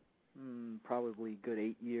for probably a good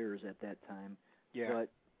 8 years at that time. Yeah. But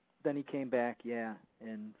then he came back,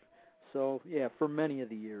 and so, for many of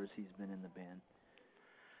the years he's been in the band.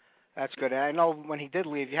 That's good. And I know when he did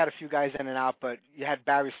leave, you had a few guys in and out, but you had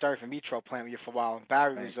Barry Sturry from Metro playing with you for a while. And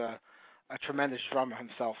Barry was a tremendous drummer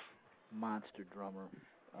himself. Monster drummer.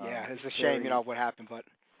 Yeah, it's a shame, what happened, but...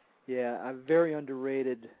 Yeah, I'm very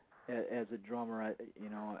underrated as a drummer.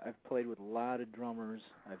 I've played with a lot of drummers.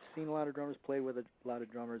 I've seen a lot of drummers, played with a lot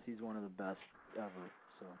of drummers. He's one of the best ever.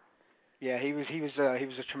 So. Yeah, he was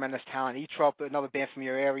a tremendous talent. Etrop, another band from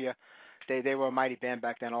your area, they were a mighty band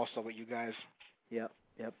back then, also with you guys. Yep,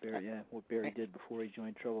 Barry. Yeah, what Barry did before he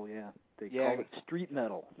joined Trouble. Yeah, they called it street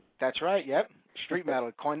metal. That's right. Yep, street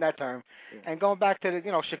metal. Coined that term. Yeah. And going back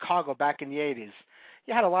to Chicago back in the 80s.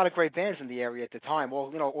 You had a lot of great bands in the area at the time.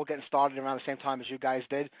 Well, all getting started around the same time as you guys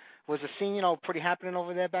did. Was the scene, pretty happening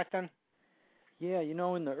over there back then? Yeah,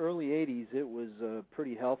 in the early 80s, it was a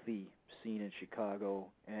pretty healthy scene in Chicago.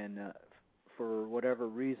 And for whatever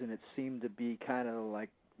reason, it seemed to be kind of like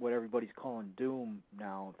what everybody's calling doom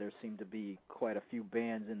now. There seemed to be quite a few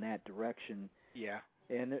bands in that direction. Yeah.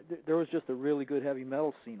 And there was just a really good heavy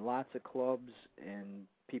metal scene. Lots of clubs and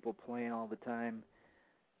people playing all the time.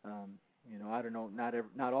 I don't know.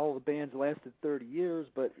 Not all the bands lasted 30 years,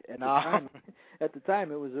 but at the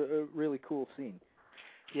time, it was a really cool scene.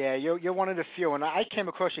 Yeah, you're one of the few. And I came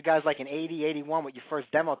across you guys like in 80, 81 with your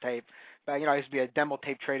first demo tape. But I used to be a demo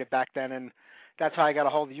tape trader back then, and that's how I got a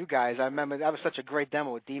hold of you guys. I remember that was such a great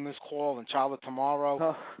demo with Demon's Call and Child of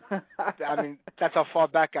Tomorrow. Oh. I mean, that's how far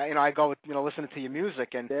back I go with listening to your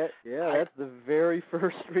music. And that's the very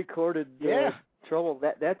first recorded Trouble.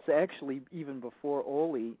 That's actually even before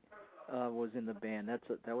Ole was in the band. That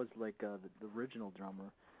was like the original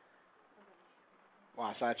drummer.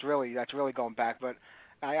 Wow, so that's really going back. But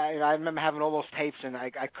I remember having all those tapes, and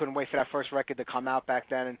I couldn't wait for that first record to come out back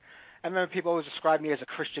then. And I remember people always described me as a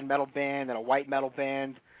Christian metal band and a white metal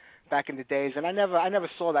band back in the days, and I never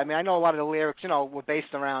saw that. I mean, I know a lot of the lyrics, were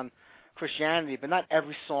based around Christianity, but not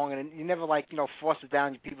every song, and you never force it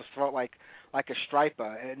down people's throat like a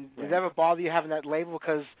striper. And did it ever bother you having that label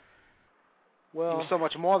because? Well, it was so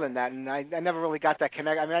much more than that, and I never really got that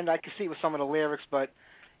connect. I mean, I could see it with some of the lyrics, but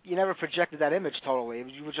you never projected that image totally.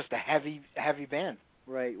 You were just a heavy band.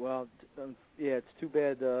 Right. Well, it's too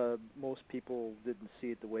bad most people didn't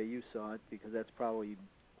see it the way you saw it, because that's probably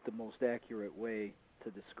the most accurate way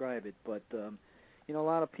to describe it. But a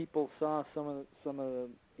lot of people saw some of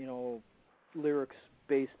the lyrics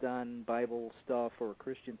based on Bible stuff or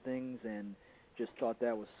Christian things, and just thought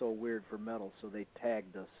that was so weird for metal, so they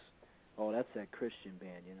tagged us. Oh, that's that Christian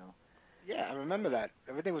band, Yeah, I remember that.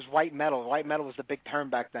 Everything was white metal. White metal was the big term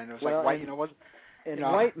back then. It was like white,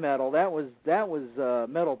 white metal, that was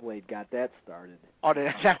Metal Blade got that started. Oh,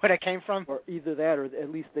 is that where that came from? Or either that, or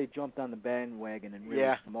at least they jumped on the bandwagon and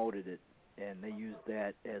really promoted it, and they used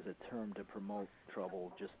that as a term to promote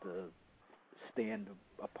Trouble, just to stand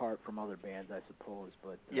apart from other bands, I suppose.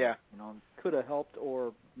 But could have helped,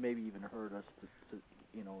 or maybe even hurt us, to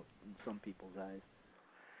in some people's eyes.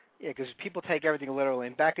 Yeah, because people take everything literally.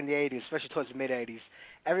 And back in the 80s, especially towards the mid-80s,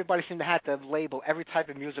 everybody seemed to have to label every type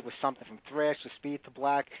of music with something, from thrash to speed to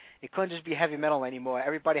black. It couldn't just be heavy metal anymore.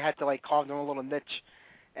 Everybody had to carve their own little niche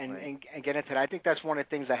and get into it. I think that's one of the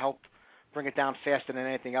things that helped bring it down faster than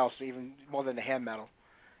anything else, even more than the hair metal.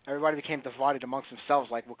 Everybody became divided amongst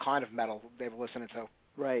themselves, like what kind of metal they were listening to.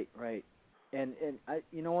 Right. And I,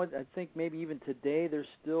 what, I think maybe even today there's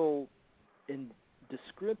still in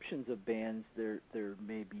descriptions of bands there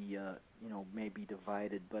may be may be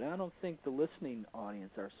divided, but I don't think the listening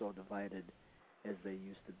audience are so divided as they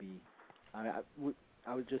used to be. I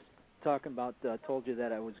was just talking about told you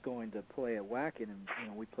that I was going to play at Wacken,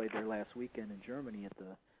 and we played there last weekend in Germany at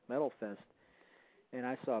the Metal Fest, and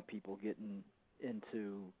I saw people getting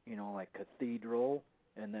into like Cathedral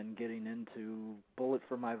and then getting into Bullet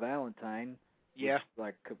for My Valentine. Yeah.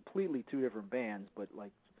 Like completely two different bands, but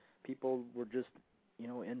like people were just,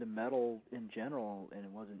 into metal in general, and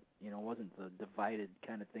it wasn't the divided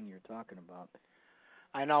kind of thing you're talking about.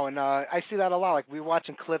 I know, and I see that a lot. Like, we were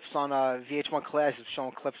watching clips on VH1 Classics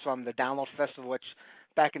showing clips from the Download Festival, which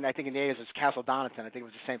back in, I think in the 80s, was Castle Donington. I think it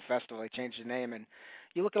was the same festival. They changed the name. And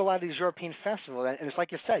you look at a lot of these European festivals, and it's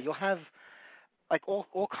like you said, you'll have like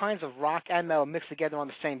all kinds of rock and metal mixed together on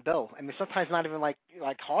the same bill. I mean, sometimes not even like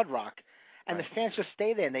hard rock. And Right. the fans just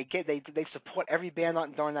stay there, and they support every band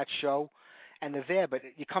during that show, and they're there. But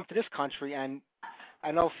you come to this country, and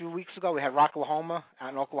I know a few weeks ago we had Rocklahoma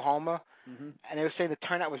out in Oklahoma, Mhm. and they were saying the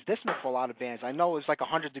turnout was dismal for a lot of bands. I know it was like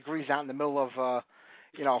 100 degrees out in the middle of a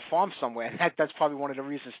farm somewhere. That's probably one of the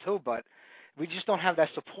reasons too. But we just don't have that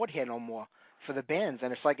support here no more for the bands.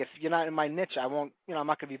 And it's like, if you're not in my niche, I'm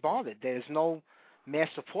not gonna be bothered. There's no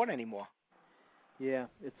mass support anymore. Yeah,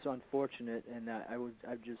 it's unfortunate, and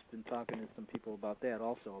I've just been talking to some people about that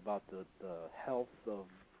also, about the health of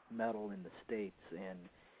metal in the States, and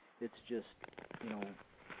it's just,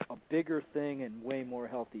 a bigger thing and way more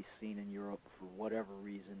healthy scene in Europe for whatever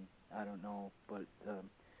reason. I don't know, but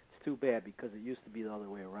it's too bad because it used to be the other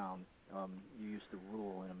way around. You used to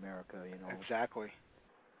rule in America, Exactly.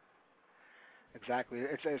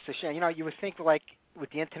 It's a shame. You would think, like,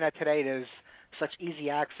 with the internet today, there's such easy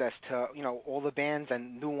access to all the bands,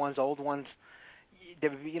 and new ones, old ones.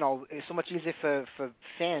 It's so much easier for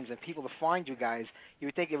fans and people to find you guys. You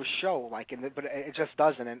would think it would show, but it just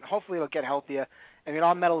doesn't. And hopefully it'll get healthier. I mean,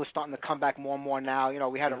 our metal is starting to come back more and more now.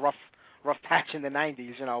 We had a rough patch in the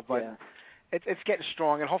 90s, but yeah. it's getting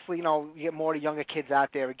strong. And hopefully, you get more of the younger kids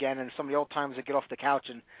out there again, and some of the old timers that get off the couch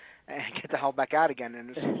and get the hell back out again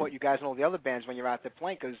and support you guys and all the other bands when you're out there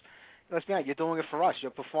playing. Because let's be honest, you're doing it for us.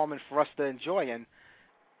 You're performing for us to enjoy, and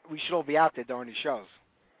we should all be out there during these shows.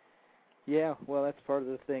 Yeah, well, that's part of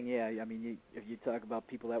the thing. Yeah, I mean, if you talk about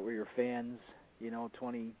people that were your fans,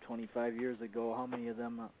 20, 25 years ago, how many of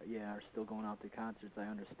them, are still going out to concerts? I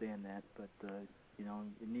understand that, but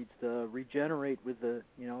it needs to regenerate with the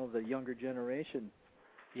younger generation.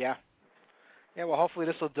 Yeah. Yeah, well, hopefully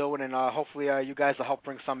this will do it, and hopefully you guys will help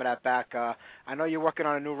bring some of that back. I know you're working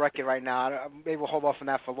on a new record right now. Maybe we'll hold off on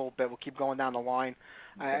that for a little bit. We'll keep going down the line.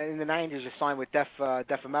 In the 90s, you signed with Def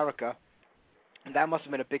America, and that must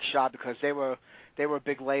have been a big shot because they were a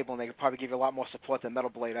big label, and they could probably give you a lot more support than Metal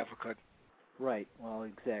Blade ever could. Right. Well,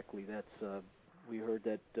 exactly. That's we heard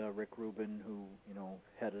that Rick Rubin, who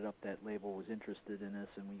headed up that label, was interested in us,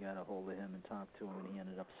 and we got a hold of him and talked to him, and he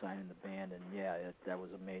ended up signing the band. And yeah, that was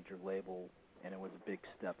a major label. And it was a big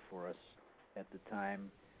step for us at the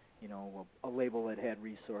time, a label that had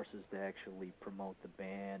resources to actually promote the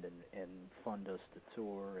band and fund us to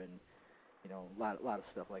tour and, a lot of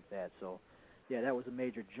stuff like that. So, yeah, that was a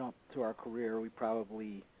major jump to our career. We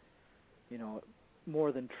probably,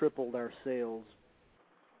 more than tripled our sales,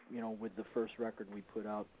 with the first record we put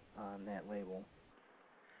out on that label.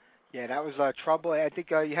 Yeah, that was Trouble. I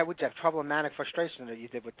think you had Trouble and Manic Frustration that you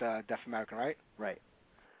did with Def American, right? Right.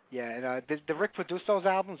 Yeah, and did Rick produce those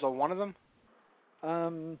albums, or one of them?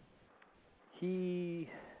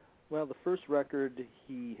 The first record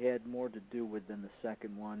he had more to do with than the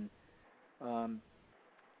second one.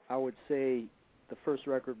 I would say the first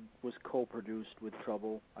record was co-produced with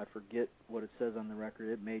Trouble. I forget what it says on the record.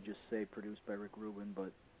 It may just say produced by Rick Rubin,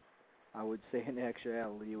 but I would say in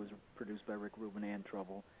actuality it was produced by Rick Rubin and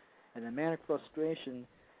Trouble. And then Manic Frustration,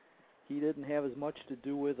 he didn't have as much to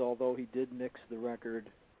do with, although he did mix the record.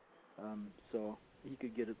 So he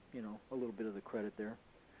could get a little bit of the credit there.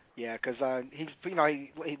 Yeah, because he's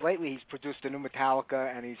lately he's produced a new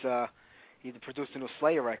Metallica, and he's produced a new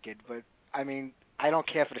Slayer record. But I mean, I don't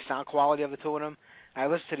care for the sound quality of the two of them. I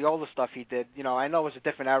listen to the older stuff he did. I know it was a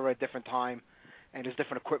different era, a different time, and there's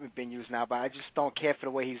different equipment being used now. But I just don't care for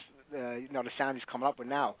the way he's the sound he's coming up with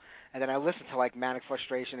now. And then I listen to like Manic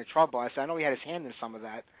Frustration and Trouble. I said I know he had his hand in some of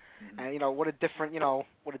that. Mm-hmm. And what a different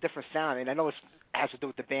sound. And I know it has to do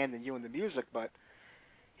with the band and you and the music, but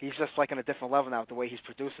he's just like on a different level now with the way he's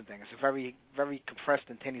producing things. It's a very, very compressed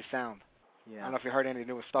and tinny sound. Yeah. I don't know if you heard any of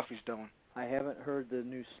the newer stuff he's doing. I haven't heard the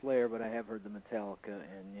new Slayer, but I have heard the Metallica,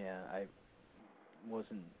 and yeah, I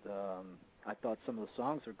wasn't. I thought some of the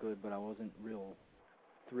songs are good, but I wasn't real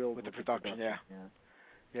thrilled with the production.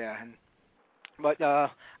 Yeah. But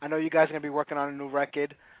I know you guys are gonna be working on a new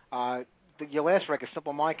record. Your last record,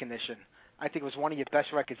 Simple Mind Condition, I think it was one of your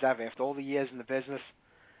best records ever. After all the years in the business,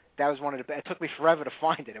 that was one of the best. It took me forever to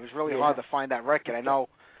find it. It was really hard to find that record. I know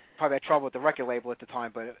probably had trouble with the record label at the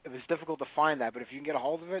time, but it was difficult to find that. But if you can get a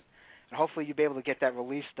hold of it, and hopefully you'll be able to get that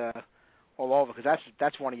released all over, because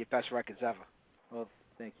that's one of your best records ever. Well,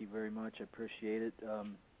 Thank you very much. I appreciate it.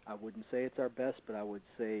 I wouldn't say it's our best, but I would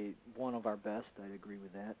say one of our best. I'd agree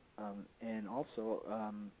with that. And also,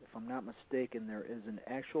 if I'm not mistaken, there is an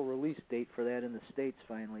actual release date for that in the States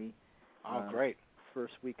finally. Oh, great.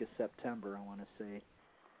 First week of September, I want to say.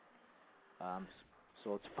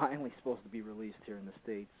 So it's finally supposed to be released here in the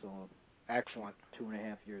States. So excellent.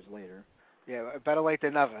 2.5 years later. Yeah, better late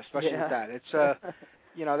than never, especially with that. It's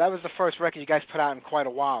you know, that was the first record you guys put out in quite a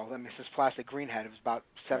while. I mean, since Plastic Greenhead, it was about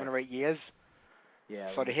 7 or 8 years.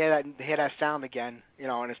 Yeah. So to hear that sound again, you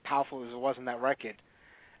know, and as powerful as it was in that record,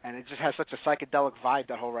 and it just has such a psychedelic vibe,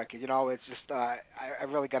 that whole record. You know, it's just I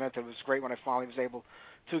really got into it. It was great when I finally was able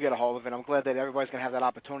to get a hold of it. I'm glad that everybody's gonna have that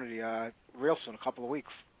opportunity real soon, a couple of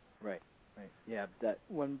weeks. Right. Yeah. That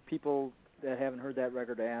when people that haven't heard that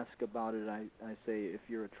record ask about it, I say if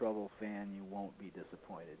you're a Trouble fan, you won't be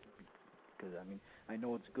disappointed. Because I mean, I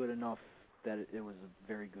know it's good enough that it was a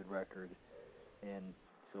very good record, and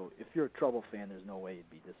so if you're a Trouble fan, there's no way you'd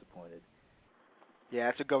be disappointed. Yeah,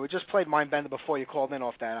 it's a good. We just played Mindbender before you called in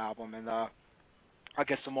off that album, and I'll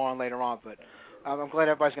get some more on later on. But I'm glad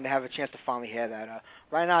everybody's going to have a chance to finally hear that.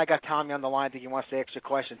 Right now, I got Tommy on the line. I think he wants to ask you a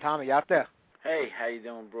question. Tommy, you out there? Hey, how you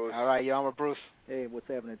doing, Bruce? All right, I'm with Bruce. Hey, what's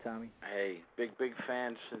happening, Tommy? Hey, big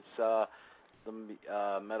fan since the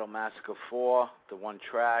Metal Massacre 4, the one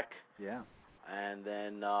track. Yeah. And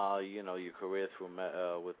then you know, your career through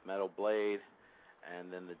with Metal Blade,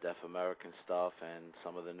 and then the Deaf American stuff, and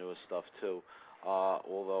some of the newer stuff too.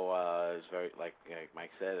 Although it's very, like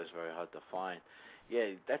Mike said, it's very hard to find.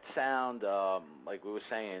 Yeah, that sound, like we were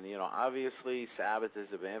saying, you know, obviously Sabbath is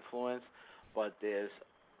of influence, but there's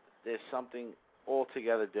something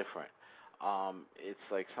altogether different.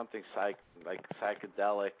 It's like something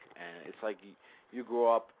psychedelic, and it's like you grew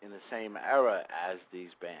up in the same era as these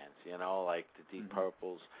bands, you know, like the Deep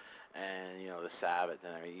Purples and, you know, the Sabbath,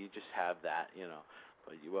 and I mean, you just have that, you know.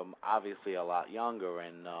 But you were obviously a lot younger,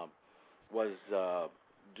 and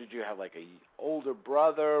did you have like a older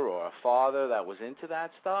brother or a father that was into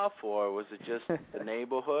that stuff, or was it just the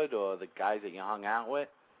neighborhood or the guys that you hung out with?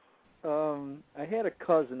 I had a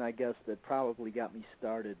cousin, I guess, that probably got me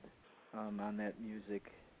started on that music.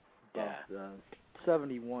 Yeah.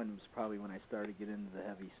 71 was probably when I started getting into the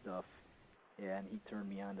heavy stuff. Yeah, and he turned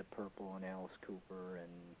me on to Purple and Alice Cooper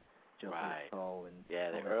and Jethro Tull and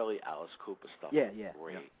the early Alice Cooper stuff. Yeah.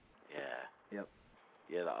 Great. Yep. Yeah. Yep.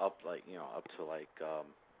 Yeah, up to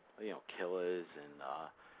you know, Killers and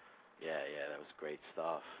that was great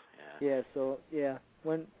stuff. Yeah. Yeah. So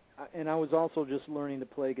and I was also just learning to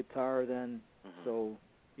play guitar then. So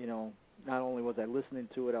you know, not only was I listening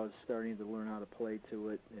to it, I was starting to learn how to play to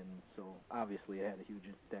it, and so obviously that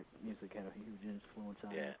music had a huge influence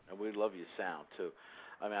on me. Yeah, and we love your sound too.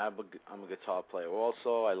 I mean, I'm a guitar player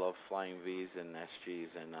also. I love Flying V's and SGs,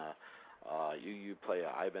 and you play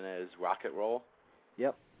a Ibanez Rocket Roll.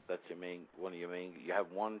 Yep. That's one of your main. You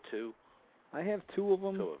have one, two. I have two of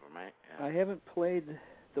them. Two of them, right? Yeah. I haven't played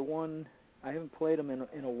them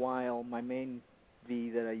in a while. My main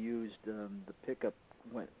V that I used, the pickup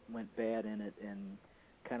went bad in it and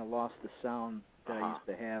kind of lost the sound that I used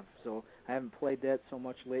to have. So I haven't played that so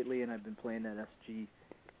much lately, and I've been playing that SG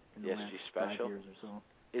in the last SG Special? 5 years or so.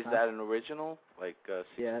 Is that an original, like 60?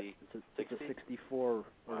 Yeah, it's a 64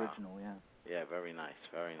 original, yeah. Yeah, very nice,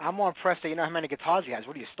 very nice. I'm more impressed that you know how many guitars he has.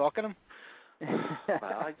 What are you, stalking him? Well,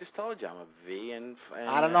 I just told you I'm a V and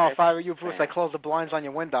I don't know. If I were you, Bruce, I'd close the blinds on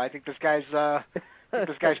your window. I think this guy's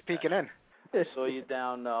peeking in. I saw you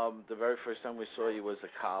down, the very first time we saw you was at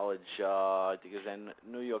college, I think it was in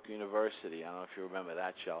New York University. I don't know if you remember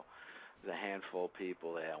that show. There's a handful of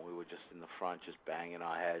people there, and we were just in the front just banging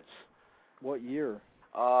our heads. What year?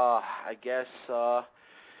 I guess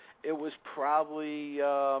it was probably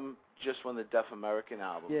just when the Deaf American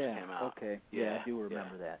albums came out. Okay. Yeah, I do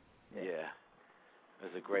remember that. Yeah. It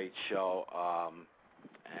was a great show,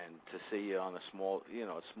 and to see you on a small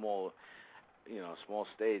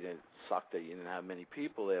stage, it sucked that you didn't have many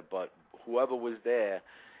people there, but whoever was there,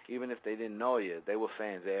 even if they didn't know you, they were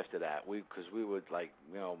fans after that. Because we would, like,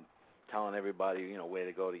 you know, telling everybody, you know, where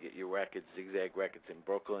to go to get your records, Zigzag Records in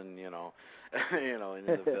Brooklyn, you know, in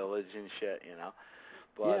the Village and shit, you know.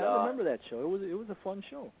 But, yeah, I remember that show. It was a fun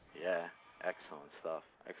show. Yeah,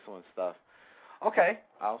 excellent stuff. Okay,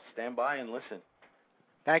 I'll stand by and listen.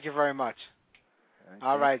 Thank you very much.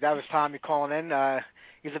 All right, that was Tommy calling in.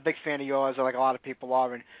 He's a big fan of yours, like a lot of people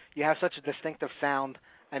are, and you have such a distinctive sound.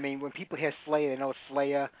 I mean, when people hear Slayer, they know it's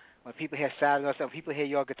Slayer. When people hear Sabbath, when people hear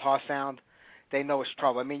your guitar sound, they know it's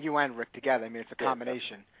Trouble. I mean, you and Rick together. I mean, it's a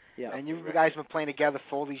combination. Yeah. And you guys have been playing together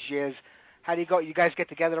for all these years. How do you go? You guys get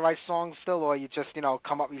together to write songs still, or you just, you know,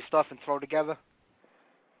 come up with your stuff and throw together?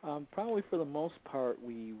 Probably for the most part,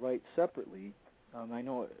 we write separately. I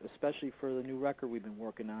know, especially for the new record we've been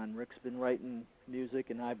working on, Rick's been writing music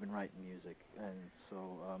and I've been writing music, and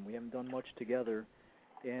so we haven't done much together.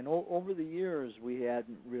 And over the years, we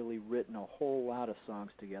hadn't really written a whole lot of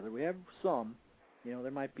songs together. We have some.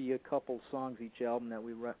 There might be a couple songs each album that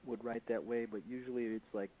we would write that way, but usually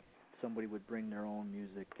it's like somebody would bring their own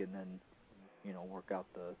music and then, work out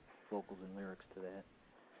the vocals and lyrics to that.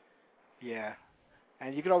 Yeah.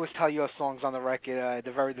 And you can always tell your songs on the record,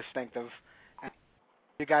 they're very distinctive.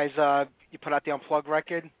 You guys, you put out the Unplugged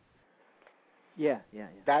record? Yeah.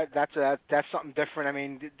 That's something different. I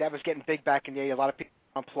mean, that was getting big back in the day. A lot of people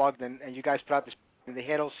unplugged, and you guys put out this. And to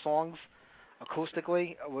hear those songs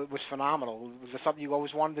acoustically was phenomenal. Was there something you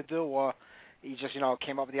always wanted to do, or you just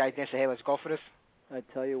came up with the idea and said, "Hey, let's go for this"? I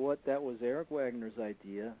tell you what, that was Eric Wagner's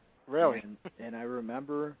idea. Really? And I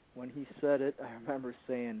remember when he said it, I remember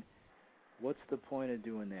saying, "What's the point of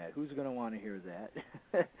doing that? Who's going to want to hear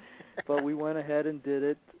that?" But we went ahead and did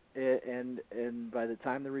it, and by the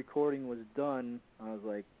time the recording was done, I was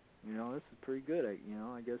like, this is pretty good.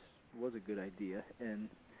 I guess it was a good idea. And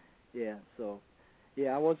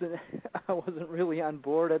I wasn't really on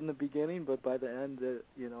board in the beginning, but by the end,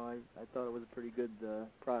 I thought it was a pretty good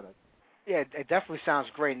product. Yeah, it definitely sounds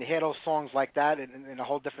great. And to hear those songs like that and a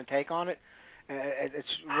whole different take on it, it's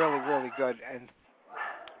really, really good. And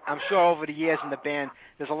I'm sure over the years in the band,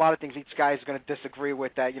 there's a lot of things each guy is going to disagree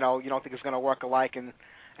with that, you don't think it's going to work alike. And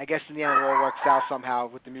I guess in the end, it all works out somehow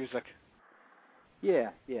with the music.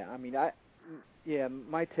 Yeah. I mean,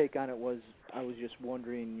 my take on it was I was just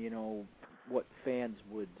wondering, what fans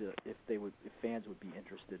would, if fans would be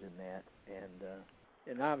interested in that.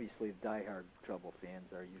 And obviously, diehard Trouble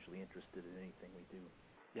fans are usually interested in anything we do.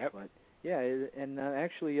 Yep. But yeah, and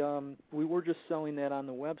actually, we were just selling that on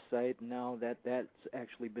the website. And now that's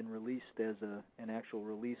actually been released as an actual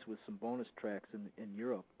release with some bonus tracks in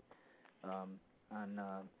Europe, on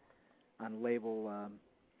label.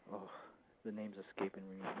 The name's escaping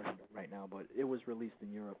me right now, but it was released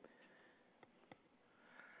in Europe.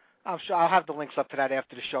 I'm sure I'll have the links up to that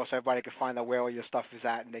after the show so everybody can find out where all your stuff is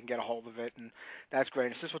at and they can get a hold of it, and that's great.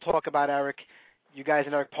 And since we'll talk about Eric, you guys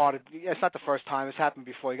and Eric parted. It's not the first time. It's happened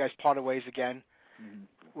before. You guys parted ways again. Mm-hmm.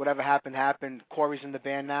 Whatever happened. Corey's in the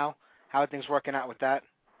band now. How are things working out with that?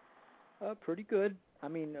 Pretty good. I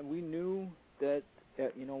mean, we knew that,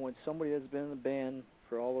 when somebody has been in the band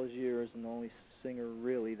for all those years and the only singer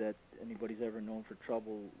really that anybody's ever known for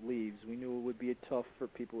Trouble leaves, we knew it would be tough for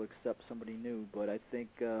people to accept somebody new. But I think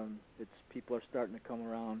people are starting to come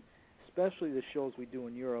around, especially the shows we do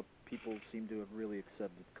in Europe. People seem to have really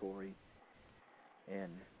accepted Corey,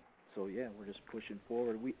 and so we're just pushing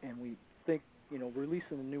forward. We think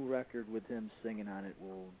releasing a new record with him singing on it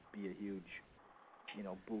will be a huge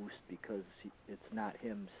boost, because it's not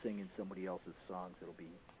him singing somebody else's songs. It'll be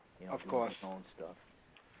of doing course his own stuff.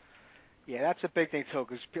 Yeah, that's a big thing too,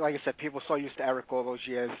 because like I said, people are so used to Eric all those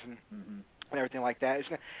years and everything like that.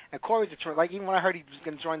 And Corey's even when I heard he was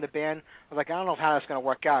going to join the band, I was like, I don't know how that's going to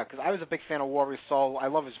work out, because I was a big fan of Warrior Soul. I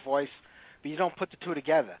love his voice, but you don't put the two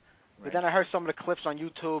together. Right. But then I heard some of the clips on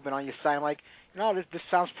YouTube and on your site, I'm like, this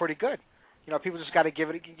sounds pretty good. People just got to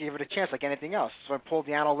give it a chance, like anything else. So when Paul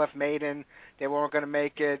Di'Anno left Maiden, they weren't going to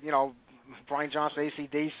make it. Brian Johnson,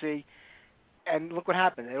 AC/DC. And look what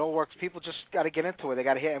happened. It all works. People just got to get into it. They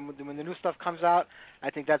got to hear. And when the new stuff comes out,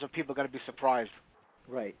 I think that's when people are going to be surprised.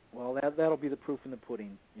 Right. Well, that'll be the proof in the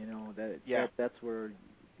pudding. That's where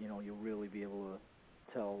you'll really be able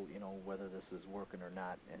to tell whether this is working or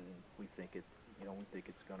not. And we think it's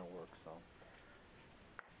going to work. So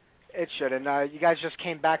it should. And you guys just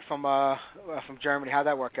came back from Germany. How'd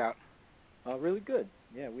that work out? Really good.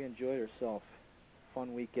 Yeah, we enjoyed ourselves.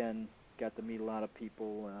 Fun weekend. Got to meet a lot of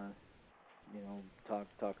people.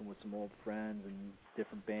 Talking with some old friends and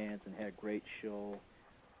different bands, and had a great show.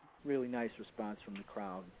 Really nice response from the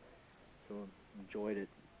crowd, so enjoyed it.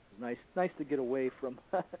 It was nice to get away from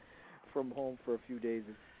from home for a few days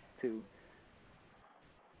too.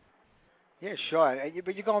 Yeah, sure.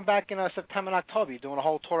 But you're going back in September and October. You're doing a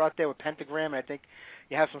whole tour out there with Pentagram, and I think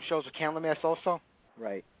you have some shows with Candlemass also.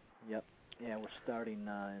 Right. Yep. Yeah, we're starting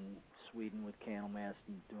in Sweden with Candlemass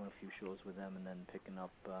and doing a few shows with them, and then picking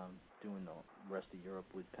up doing the rest of Europe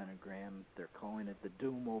with Pentagram. They're calling it the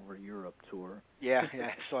Doom Over Europe tour. Yeah,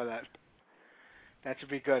 I saw that. That should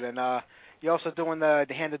be good. And you're also doing the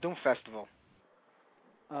Hand of Doom Festival.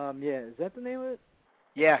 Yeah, is that the name of it?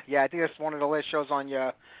 Yeah, I think that's one of the last shows on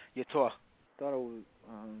your tour. Thought it was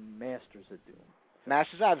Masters of Doom.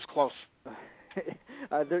 Masters, I was close.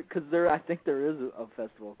 Because I think there is a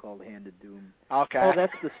festival called Hand of Doom. Okay. Oh,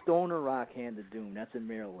 that's the Stoner Rock Hand of Doom. That's in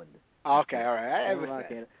Maryland. Okay, all right. I We're not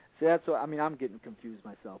gonna- See, that's what I mean. I'm getting confused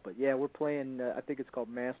myself, but yeah, we're playing. I think it's called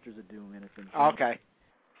Masters of Doom, and it's in June. Okay.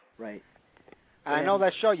 Right. And I know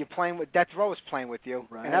that show you're playing with. Death Row is playing with you,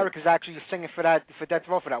 Right. and Eric is actually singing for Death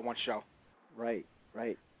Row for that one show. Right.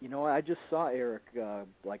 You know, I just saw Eric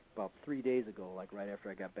like about 3 days ago, like right after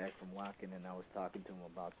I got back from Wacken, and I was talking to him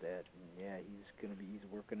about that. And yeah, he's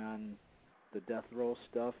working on the Death Row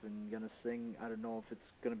stuff and gonna sing. I don't know if it's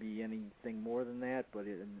gonna be anything more than that, but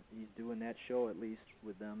he's doing that show at least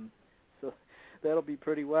with them. So that'll be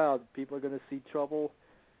pretty wild. People are gonna see Trouble,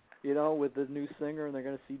 you know, with the new singer, and they're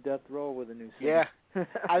gonna see Death Row with a new singer. Yeah.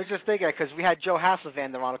 I was just thinking because we had Joe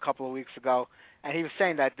Hasselvander on a couple of weeks ago, and he was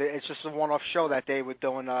saying that it's just a one-off show that they were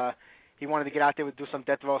doing. He wanted to get out there and do some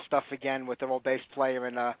Death Row stuff again with their old bass player,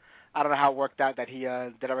 and I don't know how it worked out that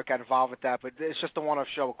that Eric got involved with that, but it's just a one-off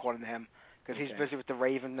show according to him because he's busy with the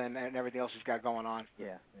Raven and everything else he's got going on.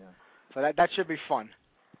 Yeah. So that should be fun.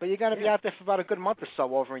 But you're going to be out there for about a good month or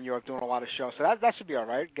so over in Europe doing a lot of shows, so that should be all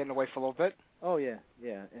right, getting away for a little bit. Oh yeah,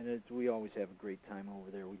 and we always have a great time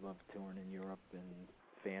over there. We love touring in Europe, and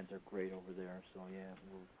fans are great over there. So yeah,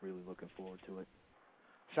 we're really looking forward to it.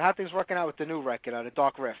 So how things working out with the new record, the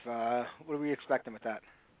Dark Riff? What are we expecting with that?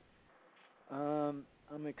 I'm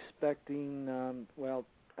expecting.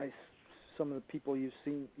 Some of the people you've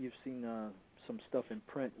seen some stuff in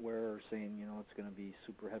print where are saying it's going to be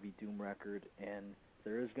super heavy doom record, and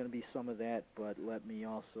there is going to be some of that. But let me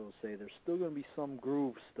also say there's still going to be some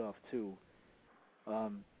groove stuff too.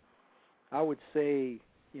 I would say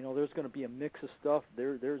there's going to be a mix of stuff.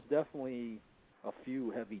 There's definitely a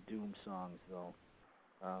few heavy doom songs though.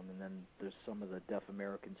 And then there's some of the Deaf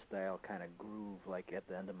American style kind of groove, like At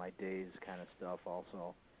the End of My Days kind of stuff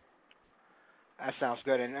also. That sounds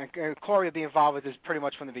good. And Corey will be involved with this pretty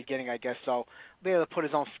much from the beginning, I guess, so be able to put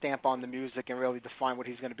his own stamp on the music and really define what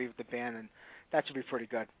he's going to be with the band, and that should be pretty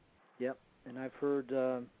good. Yep. And I've heard,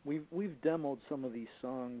 we've demoed some of these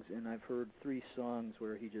songs, and I've heard 3 songs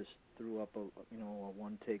where he just threw up a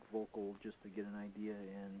one-take vocal just to get an idea,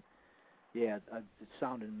 and yeah, it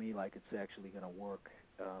sounded to me like it's actually going to work.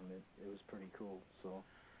 It was pretty cool. So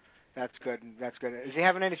that's good. That's good. Is he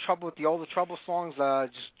having any trouble with the older Trouble songs?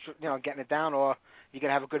 Just getting it down, or you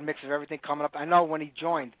gonna have a good mix of everything coming up? I know when he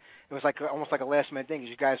joined, it was almost like a last minute thing,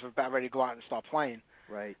 because you guys were about ready to go out and start playing.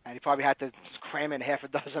 Right. And he probably had to just cram in half a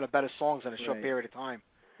dozen of better songs in a short period of time.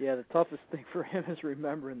 Yeah, the toughest thing for him is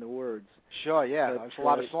remembering the words. Sure, yeah, that's a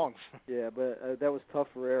lot of songs. Yeah, but that was tough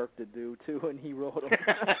for Eric to do too when he wrote them.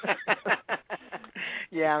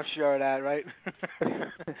 Yeah, I'm sure of that, right?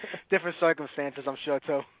 Different circumstances, I'm sure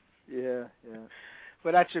too. Yeah.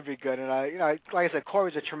 But that should be good. And like I said,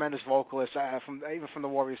 Corey's a tremendous vocalist even from the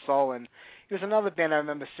Warrior Soul, and he was another band I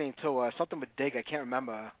remember seeing too. Something with Dig, I can't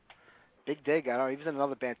remember. Big Dig, I don't know. He was in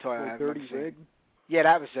another band too. I Dirty Rig. Yeah,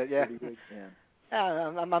 that was it. Yeah. Dirty Rig, yeah.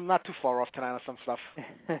 Yeah, I'm not too far off tonight on some stuff.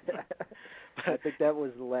 I think that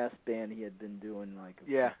was the last band he had been doing like a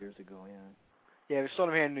few years ago. Yeah. Yeah, we saw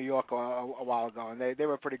them here in New York a while ago, and they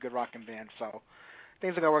were a pretty good rocking band. So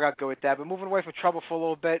things are gonna work out good with that. But moving away from Trouble for a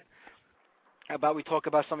little bit, we talk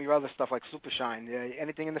about some of your other stuff like Supershine.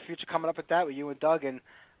 Anything in the future coming up with that with you and Doug? And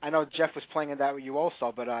I know Jeff was playing in that with you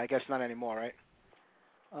also, but I guess not anymore, right?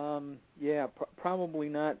 Yeah, probably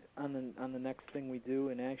not on the next thing we do.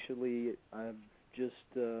 And actually, I've just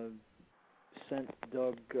sent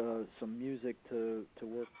Doug some music to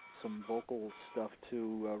work some vocal stuff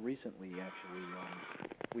too recently.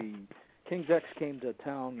 Actually, King's X came to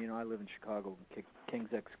town. I live in Chicago.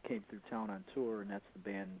 King's X came through town on tour, and that's the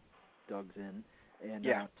band Doug's in. And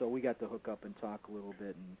so we got to hook up and talk a little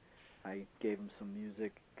bit, and I gave him some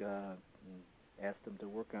music and asked him to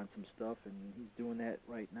work on some stuff, and he's doing that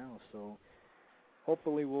right now. So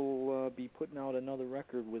hopefully we'll be putting out another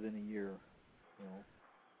record within a year.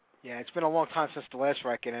 Yeah, it's been a long time since the last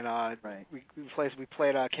record, and right. we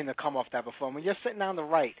played Kingdom Come off that before. When you're sitting down to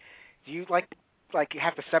write, do you like you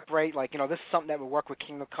have to separate, this is something that would work with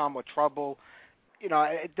Kingdom Come or Trouble?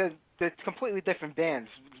 They're completely different bands.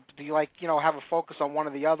 Do you have a focus on one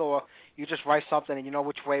or the other, or you just write something and you know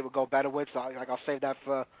which way it would go better with? So I'll save that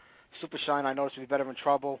for Supershine. I know this would be better than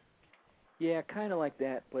Trouble. Yeah, kind of like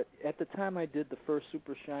that. But at the time I did the first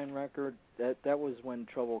Supershine record, that was when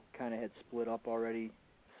Trouble kind of had split up already.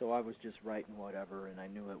 So I was just writing whatever, and I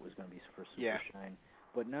knew it was going to be for Supershine. Yeah.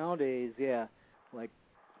 But nowadays,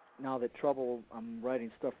 now that Trouble, I'm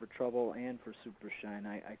writing stuff for Trouble and for Supershine,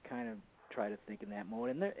 I kind of try to think in that mode.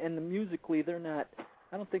 And the musically, they're not,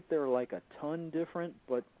 I don't think they're like a ton different,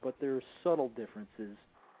 but there's subtle differences.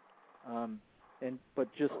 But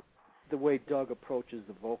just the way Doug approaches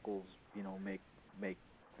the vocals, make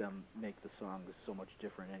the song so much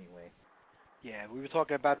different anyway. Yeah, we were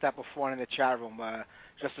talking about that before in the chat room.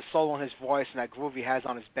 Just the solo in his voice and that groove he has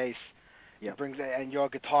on his bass. Yeah. It brings, and your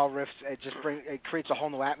guitar riffs, it creates a whole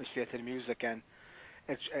new atmosphere to the music, and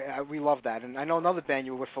we love that. And I know another band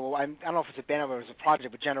you were with for a while. I don't know if it's a band or it was a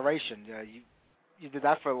project, but Generation. You did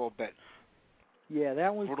that for a little bit. Yeah,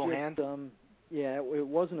 that was Brutal just, Hand? Yeah, it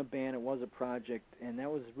wasn't a band, it was a project, and that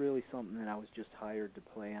was really something that I was just hired to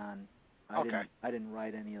play on. I didn't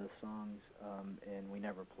write any of the songs, and we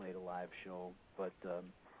never played a live show, but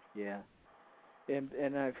yeah. And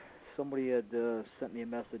somebody had sent me a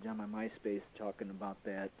message on my MySpace talking about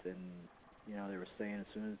that, and you know, they were saying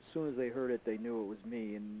as soon as they heard it, they knew it was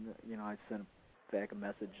me, and you know, I sent back a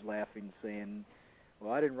message laughing, saying,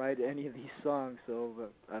 "Well, I didn't write any of these songs, so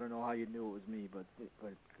I don't know how you knew it was me, but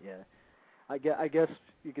yeah, I guess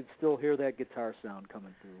you can still hear that guitar sound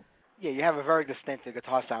coming through." Yeah, you have a very distinctive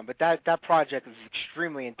guitar sound, but that project is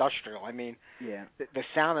extremely industrial. I mean, yeah, the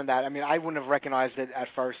sound in that. I mean, I wouldn't have recognized it at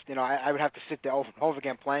first. You know, I would have to sit there over and over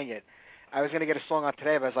again playing it. I was going to get a song on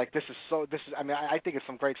today, but I was like, this is. I mean, I think it's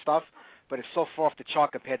some great stuff, but it's so far off the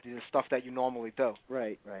chart compared to the stuff that you normally do.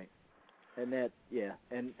 Right. And that, yeah,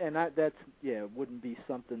 and that's, yeah, wouldn't be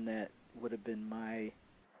something that would have been my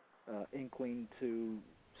inkling to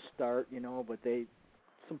start, you know, but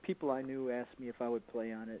some people I knew asked me if I would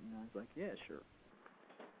play on it, and I was like, yeah, sure.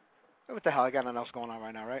 What the hell? I got nothing else going on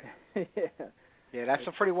right now, right? Yeah. Yeah, that's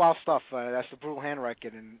some pretty wild stuff. That's the Brutal Hand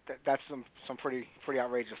record, and that's some pretty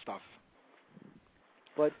outrageous stuff.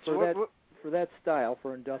 But for that style,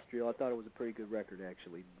 for industrial, I thought it was a pretty good record,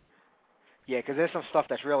 actually. Yeah, because there's some stuff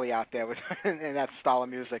that's really out there with in that style of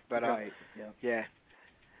music. But right. Yeah,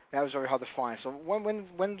 that was very hard to find. So when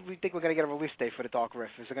do we think we're going to get a release date for the Dark Riff?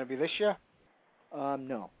 Is it going to be this year?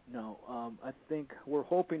 No. I think we're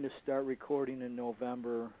hoping to start recording in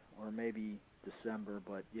November or maybe December,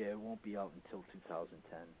 but yeah, it won't be out until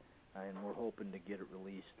 2010. And we're hoping to get it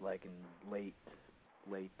released like in late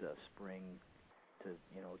spring, to,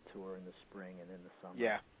 you know, tour in the spring and in the summer.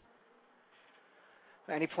 Yeah.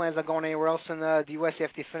 Any plans on going anywhere else in the U.S.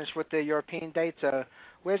 after you finish with the European dates?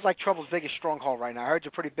 Where's like Trouble's biggest stronghold right now? I heard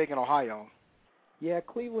you're pretty big in Ohio. Yeah,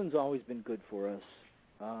 Cleveland's always been good for us.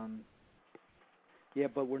 Yeah,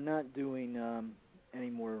 but we're not doing any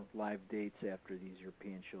more live dates after these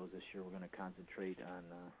European shows this year. We're going to concentrate on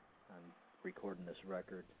recording this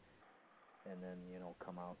record, and then, you know,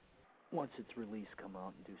 come out once it's released, come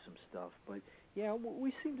out and do some stuff. But yeah,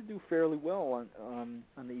 we seem to do fairly well on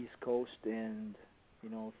the East Coast, and you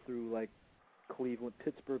know, through like Cleveland,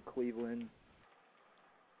 Pittsburgh, Cleveland,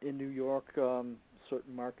 in New York,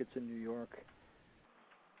 certain markets in New York.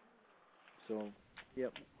 So,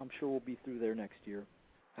 yep, I'm sure we'll be through there next year.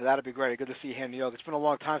 That'll be great. Good to see you here in New York. It's been a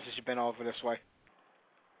long time since you've been over this way.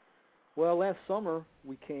 Well, last summer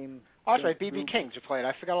we came. Oh, that's right, B.B. King's you played.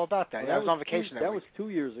 I forgot all about that. Well, I was on vacation that week. was 2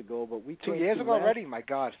 years ago, but we 2 came years through ago already? My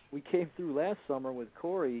God. We came through last summer with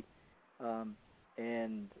Corey,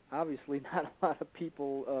 and obviously not a lot of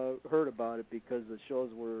people heard about it because the shows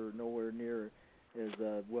were nowhere near as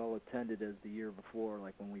well attended as the year before,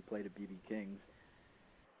 like when we played at B.B. King's.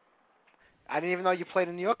 I didn't even know you played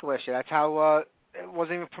in New York last year. That's how it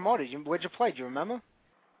wasn't even promoted. Where'd you play? Do you remember?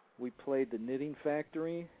 We played the Knitting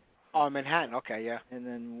Factory. Oh, Manhattan. Okay, yeah. And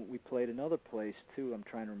then we played another place too. I'm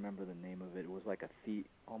trying to remember the name of it. It was like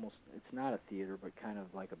almost. It's not a theater, but kind of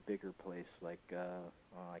like a bigger place. Like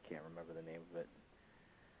I can't remember the name of it.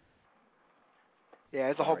 Yeah,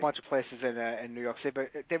 there's a whole bunch of places in New York City, but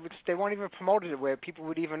they weren't even promoted where people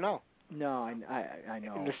would even know. No, I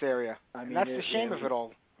know. In this area. I mean, that's the shame of it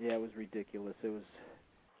all. Yeah, it was ridiculous. It was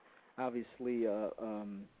obviously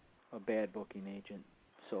a bad booking agent.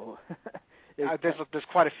 So there's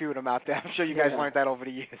quite a few of them out there. I'm sure you guys learned that over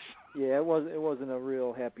the years. Yeah, it wasn't a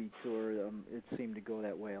real happy tour. It seemed to go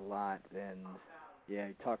that way a lot, and yeah,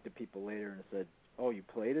 I talked to people later and said, "Oh, you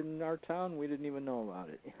played in our town? We didn't even know about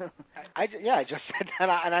it." I just said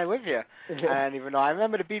that, and I live here. I didn't even know. I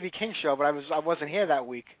remember the B.B. King show, but I wasn't here that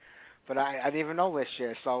week. But I didn't even know this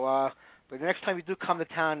year. So, but the next time you do come to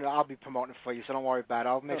town, I'll be promoting it for you. So don't worry about it.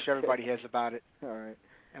 I'll make sure everybody hears about it. All right.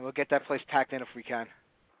 And we'll get that place packed in if we can.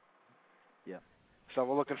 Yeah. So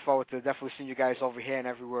we're looking forward to definitely seeing you guys over here and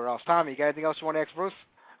everywhere else. Tommy, you got anything else you want to ask Bruce?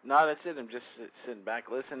 No, that's it. I'm just sitting back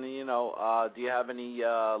listening. You know, do you have any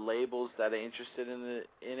labels that are interested in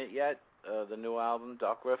it yet? The new album,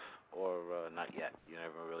 Dark Riff, or not yet? You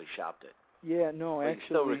never really shopped it. Yeah, no, but actually.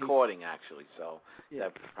 You're still recording, actually, so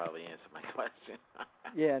that would probably answer my question.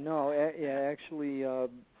 Yeah, no, actually,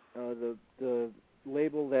 the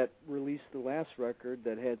label that released the last record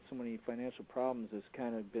that had so many financial problems has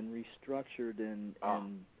kind of been restructured and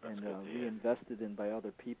reinvested in by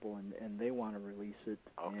other people, and they want to release it.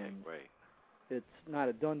 Okay, great. it's not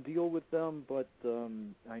a done deal with them, but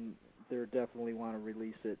they definitely want to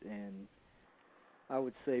release it, and I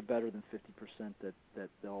would say better than 50% that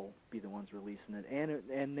they'll be the ones releasing it,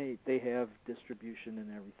 and they have distribution and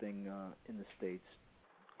everything in the States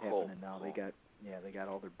happening now. Cool. They got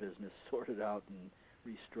all their business sorted out and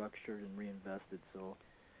restructured and reinvested, so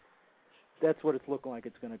that's what it's looking like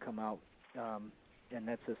it's going to come out, and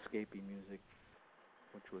that's Escapee Music,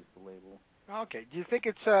 which was the label. Okay. Do you think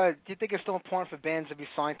it's still important for bands to be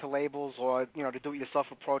signed to labels, or the do-it-yourself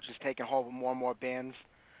approach is taking hold of more and more bands?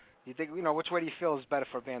 Do you think which way do you feel is better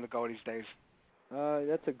for a band to go these days?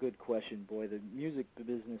 That's a good question, boy. The music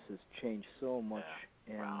business has changed so much,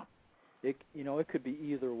 and it could be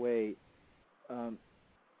either way.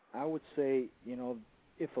 I would say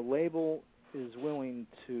if a label is willing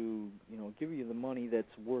to give you the money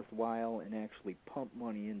that's worthwhile and actually pump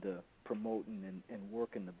money into promoting and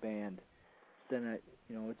working the band, then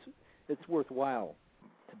it's worthwhile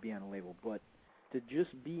to be on a label. But to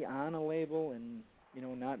just be on a label and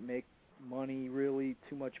not make money, really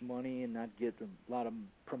too much money, and not get a lot of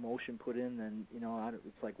promotion put in, then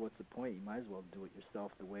it's like, what's the point? You might as well do it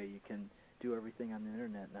yourself the way you can do everything on the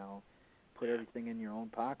internet now. Put everything in your own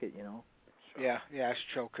pocket, Sure. Yeah, that's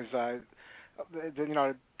true. Because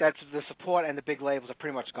that's the support and the big labels are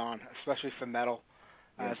pretty much gone, especially for metal.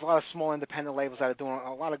 There's a lot of small independent labels that are doing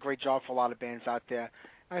a lot of great job for a lot of bands out there.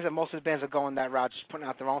 Like I said, most of the bands are going that route, just putting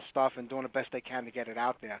out their own stuff and doing the best they can to get it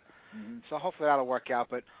out there. Mm-hmm. So hopefully that'll work out.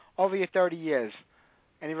 But over your 30 years,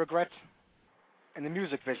 any regrets? In the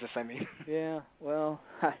music business, I mean. Yeah, well,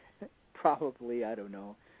 probably, I don't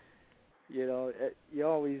know. You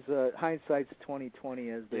always, hindsight's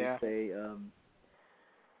 20/20, as they say.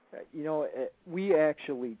 We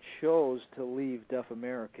actually chose to leave Deaf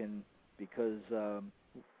American because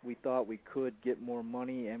we thought we could get more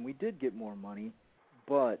money, and we did get more money,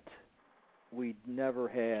 but we never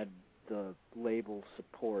had the label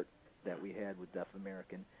support that we had with Deaf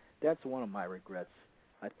American. That's one of my regrets.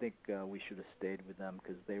 I think we should have stayed with them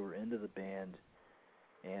because they were into the band,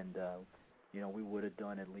 and we would have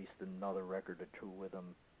done at least another record or two with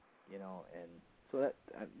them, and so that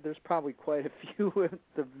there's probably quite a few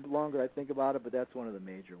the longer I think about it, but that's one of the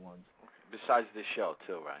major ones. Besides this show,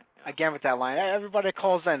 too, right? Yeah. Again with that line, everybody that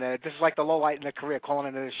calls in, this is like the low light in their career, calling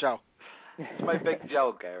into the show. It's my big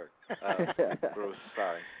joke, Eric. Bruce,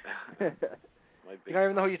 sorry. You don't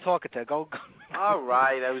even know who you're talking to. Go. All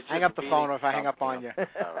right, I was just hang up the phone or if I hang up on you.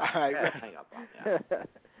 All right. Hang up on you.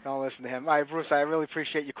 Don't listen to him. All right, Bruce, I really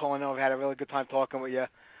appreciate you calling over. I had a really good time talking with you.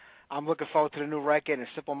 I'm looking forward to the new record, and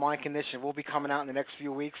Simple Mind Condition will be coming out in the next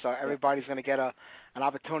few weeks, so everybody's going to get an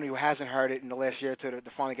opportunity who hasn't heard it in the last year or two to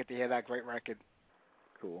finally get to hear that great record.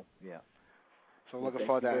 Cool, yeah. So looking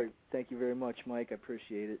forward to that. Thank you very much, Mike. I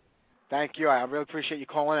appreciate it. Thank you. I really appreciate you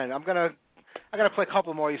calling in. I gotta play a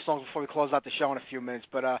couple more of these songs before we close out the show in a few minutes,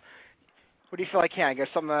 but what do you feel I can? I guess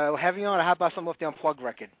something heavy on, or how about something with the Unplugged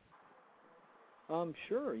record?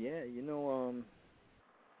 Sure, yeah. I'm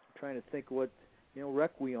trying to think what...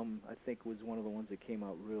 Requiem, I think, was one of the ones that came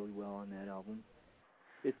out really well on that album.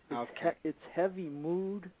 It's heavy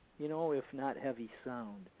mood, if not heavy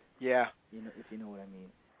sound. Yeah. If you know what I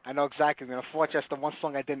mean. I know exactly. Unfortunately, that's the one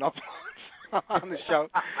song I didn't upload on the show.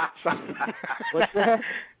 So what's that?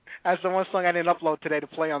 That's the one song I didn't upload today to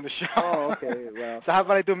play on the show. Oh, okay. Well. So how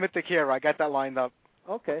about I do Mythic Hero? I got that lined up.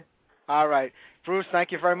 Okay. All right. Bruce,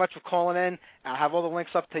 thank you very much for calling in. I'll have all the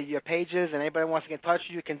links up to your pages, and anybody who wants to get in touch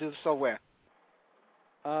with you can do so where?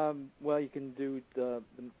 Well, you can do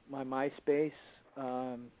my MySpace,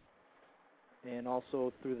 and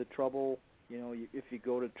also through the Trouble. If you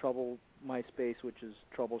go to Trouble MySpace, which is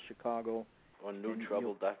Trouble Chicago. Or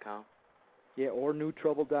newtrouble.com. Yeah, or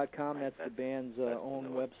newtrouble.com. That's the band's own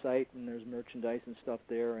website, and there's merchandise and stuff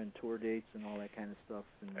there, and tour dates and all that kind of stuff.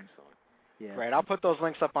 And excellent. Yeah. Great. I'll put those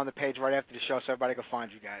links up on the page right after the show so everybody can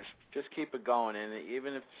find you guys. Just keep it going, and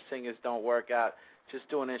even if singers don't work out, just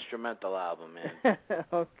do an instrumental album, man.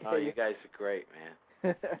 Okay. Oh, you guys are great,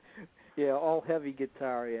 man. Yeah, all heavy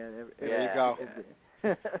guitar, yeah. There you go.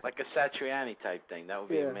 Like a Satriani type thing. That would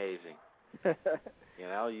be amazing.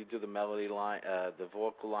 You do the melody line, the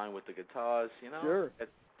vocal line with the guitars, Sure. Got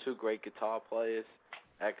two great guitar players.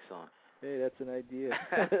 Excellent. Hey, that's an idea.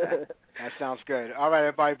 That sounds good. All right,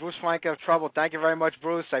 everybody. Bruce Frank of Trouble. Thank you very much,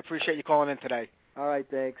 Bruce. I appreciate you calling in today. All right,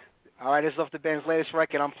 thanks. All right, this is off the band's latest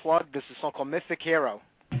record, Unplugged. This is a song called Mythic Hero.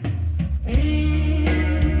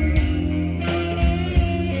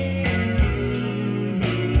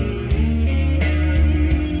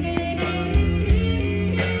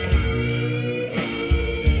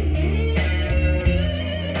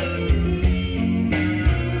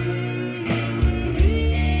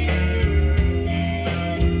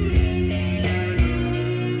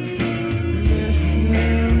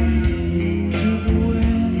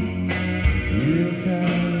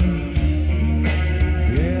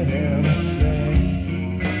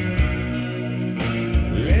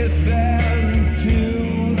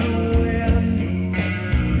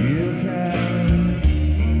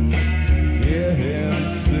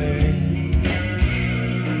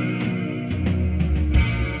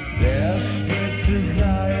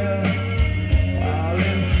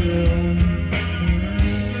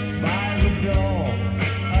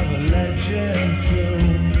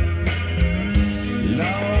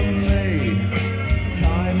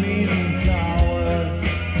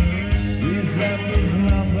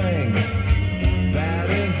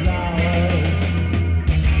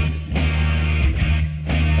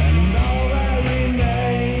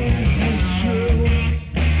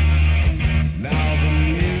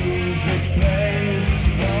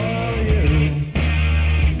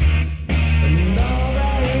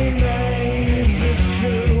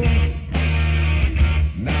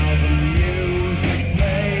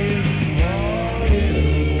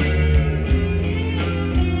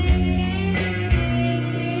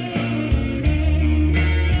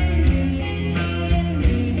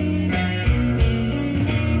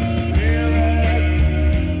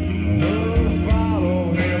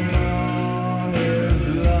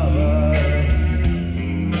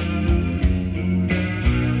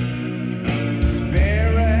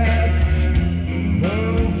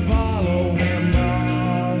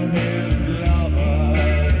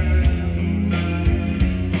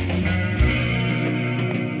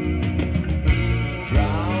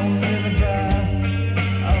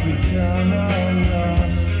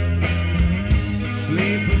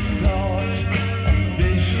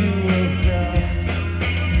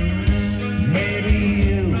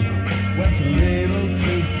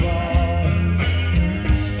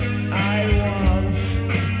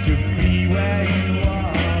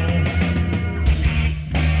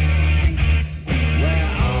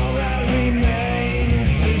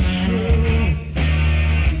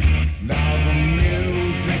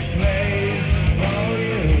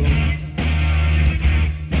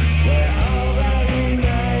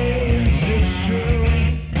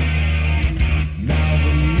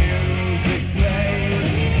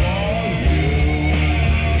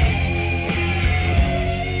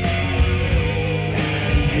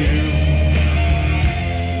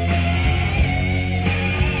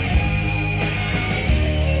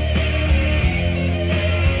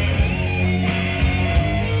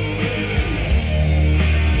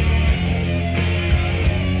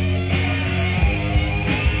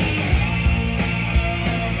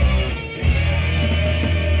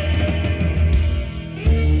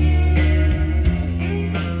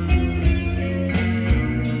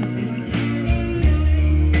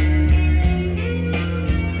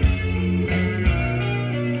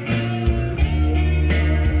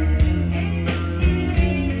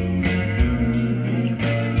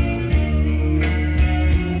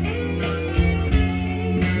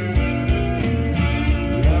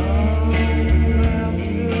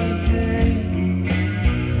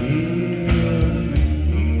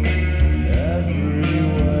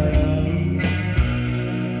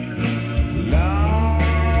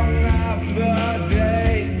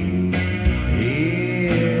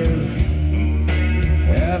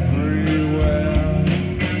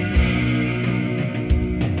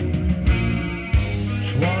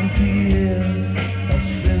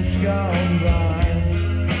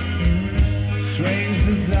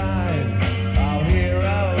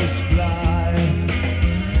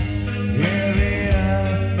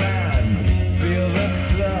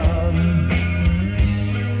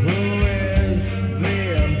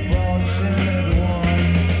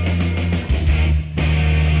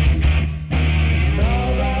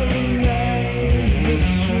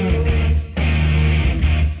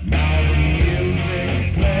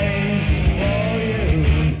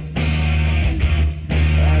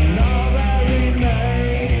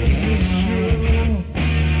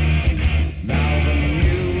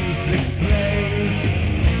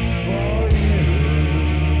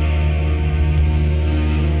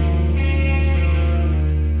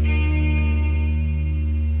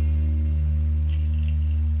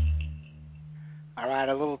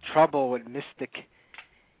 Trouble with Mystic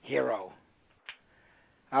Hero.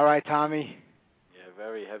 All right, Tommy. Yeah,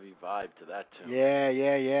 very heavy vibe to that tune. Yeah.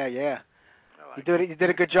 I like You did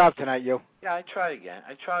a good job tonight, you. Yeah, I try again.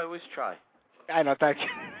 I always try. I know, thank you.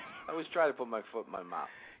 I always try to put my foot in my mouth.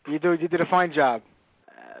 You did a fine job.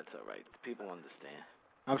 That's all right. People understand.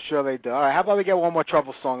 I'm sure they do. All right, how about we get one more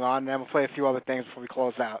Trouble song on, and then we'll play a few other things before we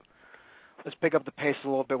close out. Let's pick up the pace a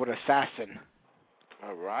little bit with Assassin.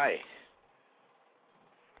 All right.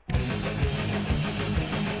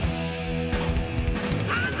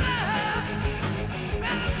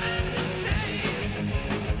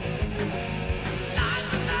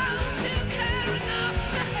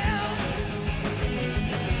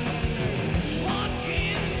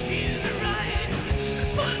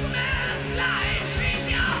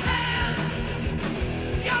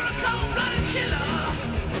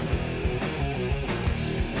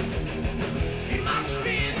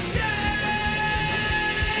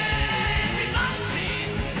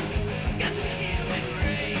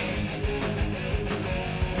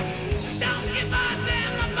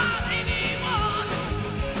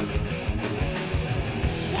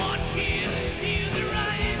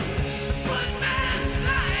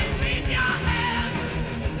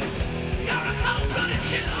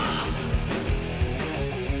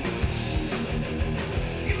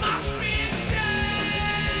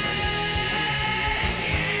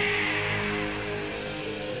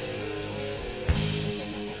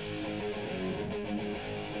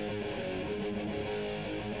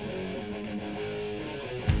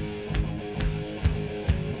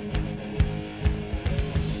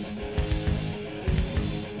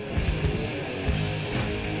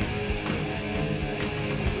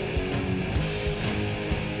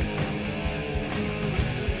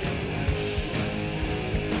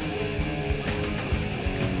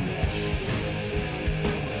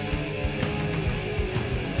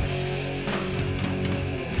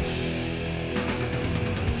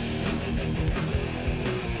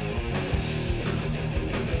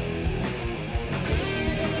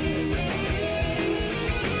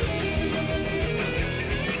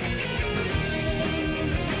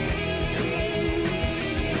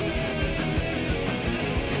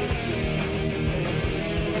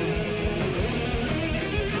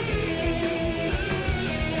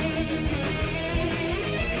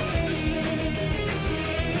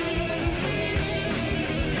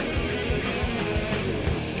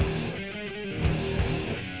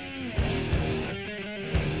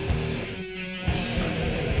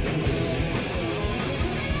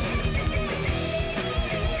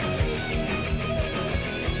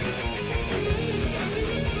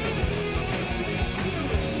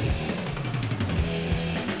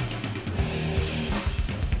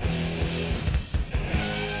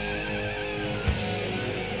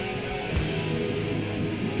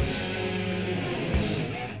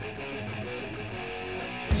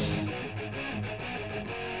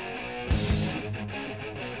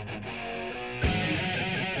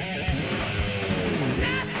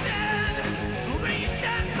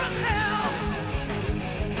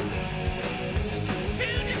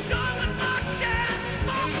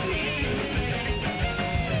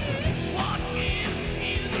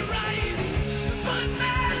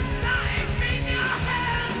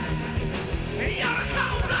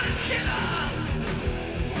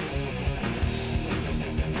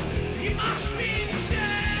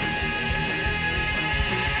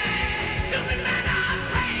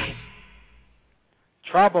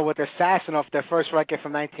 Trouble with Assassin off their first record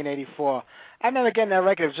from 1984. I remember getting that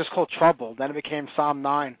record. It was just called Trouble. Then it became Psalm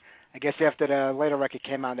 9. I guess after the later record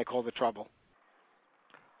came out, they called it Trouble.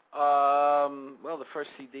 Well, the first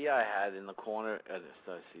CD I had in the corner,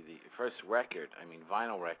 first record,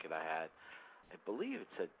 vinyl record I had, I believe it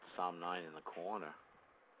said Psalm 9 in the corner.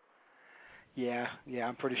 Yeah,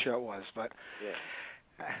 I'm pretty sure it was, but yeah.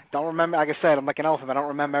 Don't remember. Like I said, I'm like an elephant. I don't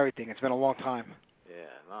remember everything. It's been a long time. Yeah,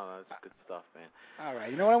 no, that's good stuff, man. All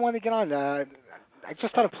right, you know what I wanted to get on? I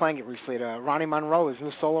just started playing it recently. Ronnie Monroe, his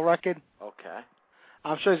new solo record. Okay.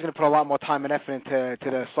 I'm sure he's going to put a lot more time and effort into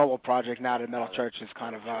the solo project now that Metal Church has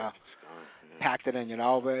kind of packed it in, you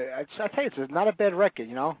know. But I tell you, it's not a bad record,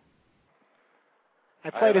 you know.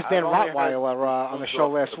 I played his band Rottweiler on the show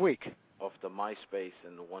last week. Off the MySpace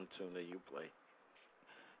and the one tune that you play.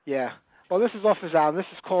 Yeah. Well, this is off his album. This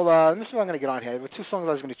is called, this is what I'm going to get on here. There were two songs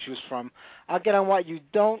I was going to choose from. I'll get on What You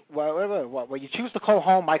Don't, what you choose to call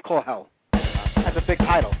home, I call hell. That's a big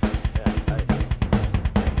title.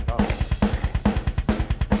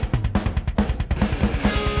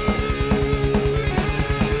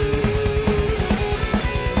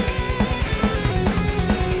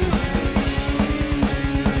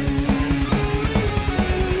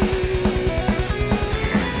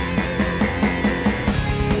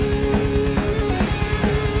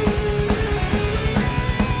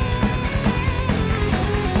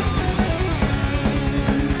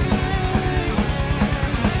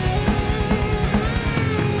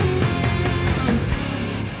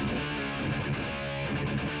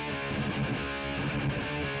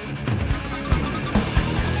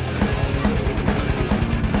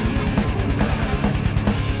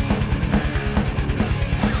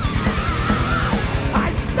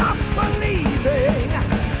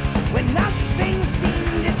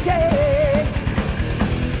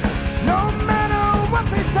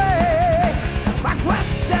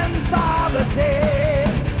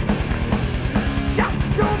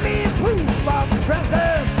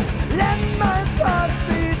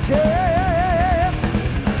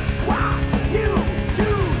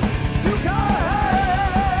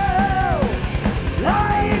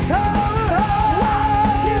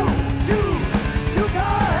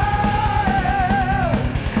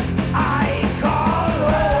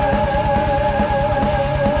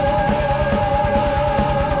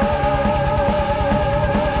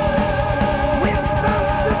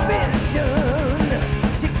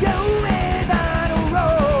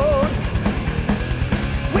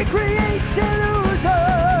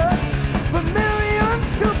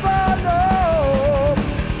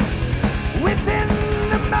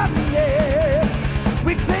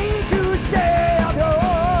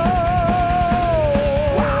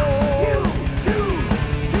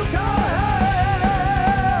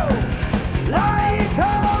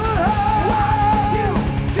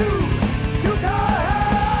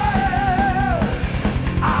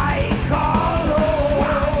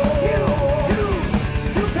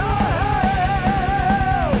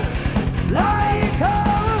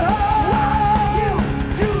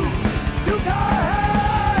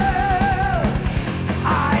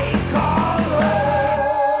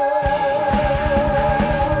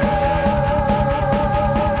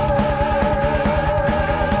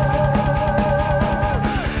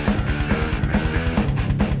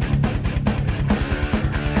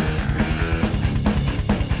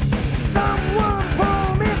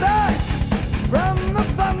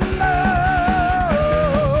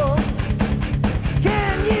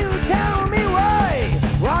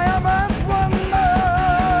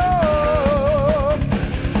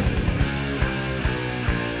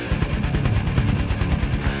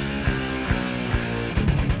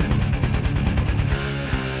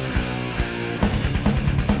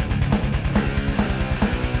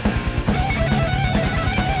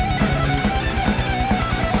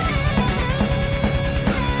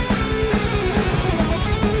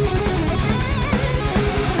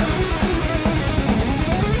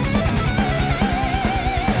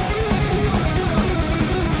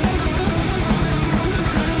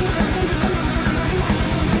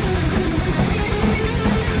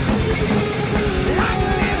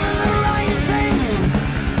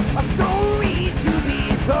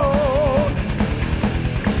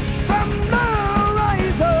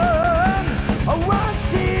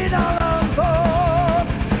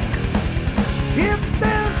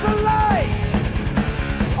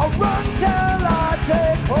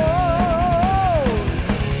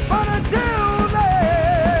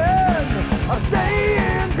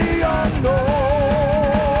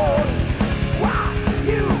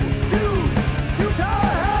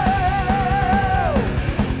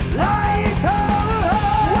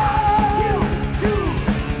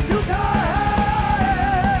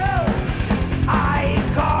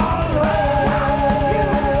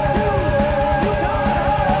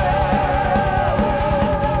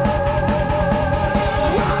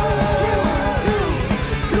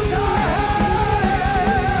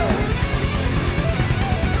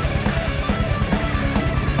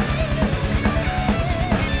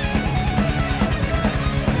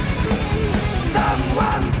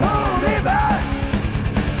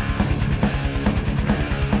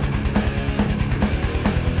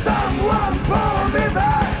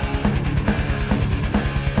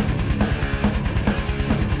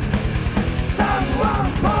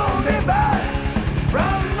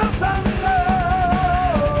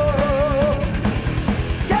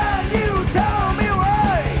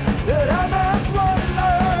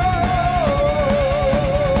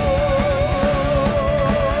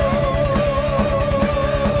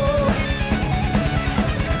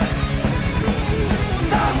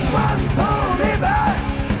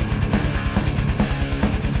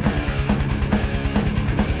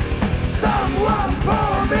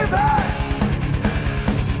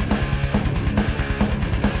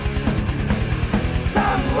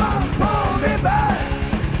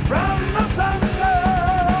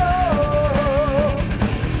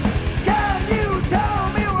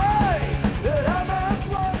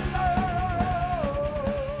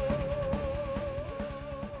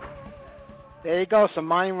 There you go.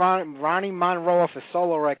 Some Ronnie Monroe off a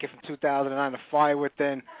solo record from 2009, The Fire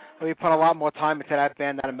Within. We put a lot more time into that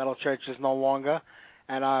band that Metal Church is no longer.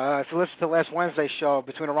 And if you listen to last Wednesday's show,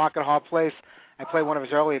 Between a Rock and a Hard Place, I played one of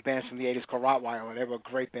his earlier bands from the 80s called Rottweiler. They were a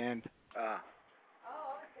great band.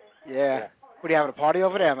 Yeah. What, are you having a party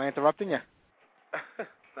over there? Am I interrupting you?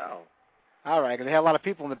 No. All right, because they had a lot of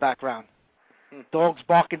people in the background. Dogs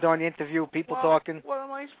barking during the interview, people talking. What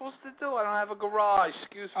am I supposed to do? I don't have a garage.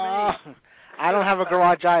 Excuse me. I don't have a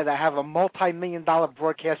garage either. I have a multi-million-dollar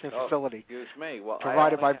broadcasting facility. Excuse me. Well,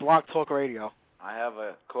 provided by Blog Talk Radio. I have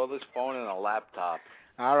a cordless phone and a laptop.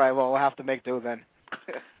 All right, well, we'll have to make do then.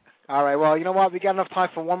 All right, well, you know what? We got enough time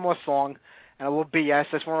for one more song, and it will be, yes,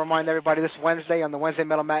 I just want to remind everybody this Wednesday on the Wednesday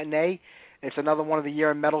Metal Matinee, it's another one of the year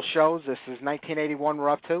in metal shows. This is 1981 we're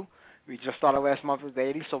up to. We just started last month with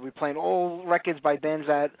 80, so we're playing all records by bands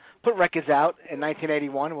that put records out in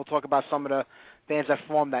 1981. We'll talk about some of the bands that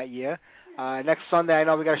formed that year. Next Sunday, I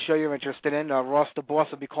know we got a show you're interested in. Ross the Boss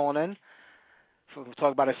will be calling in. So we'll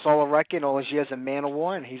talk about his solo record, all his years in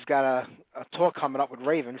Manowar, and he's got a tour coming up with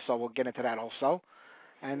Raven, so we'll get into that also.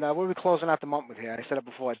 And we'll be closing out the month with here. I said it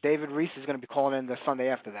before. David Reese is going to be calling in the Sunday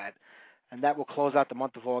after that, and that will close out the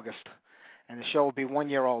month of August. And the show will be 1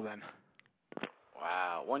 year old then.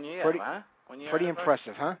 Wow, 1 year, huh? 1 year. Pretty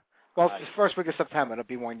impressive, huh? Well, it's the first week of September. It'll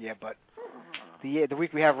be 1 year, but the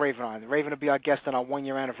week we have Raven on. Raven will be our guest on our 1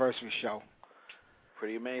 year anniversary show.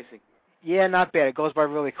 Pretty amazing. Yeah, not bad. It goes by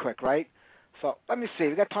really quick, right? So let me see.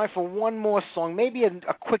 We got time for one more song, maybe a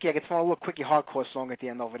quickie. I could throw a little quickie hardcore song at the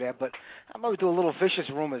end over there, but I'm going to do a little Vicious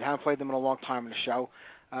Rumors. I haven't played them in a long time in the show.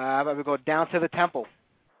 I'm going to go Down to the Temple.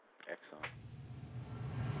 Excellent.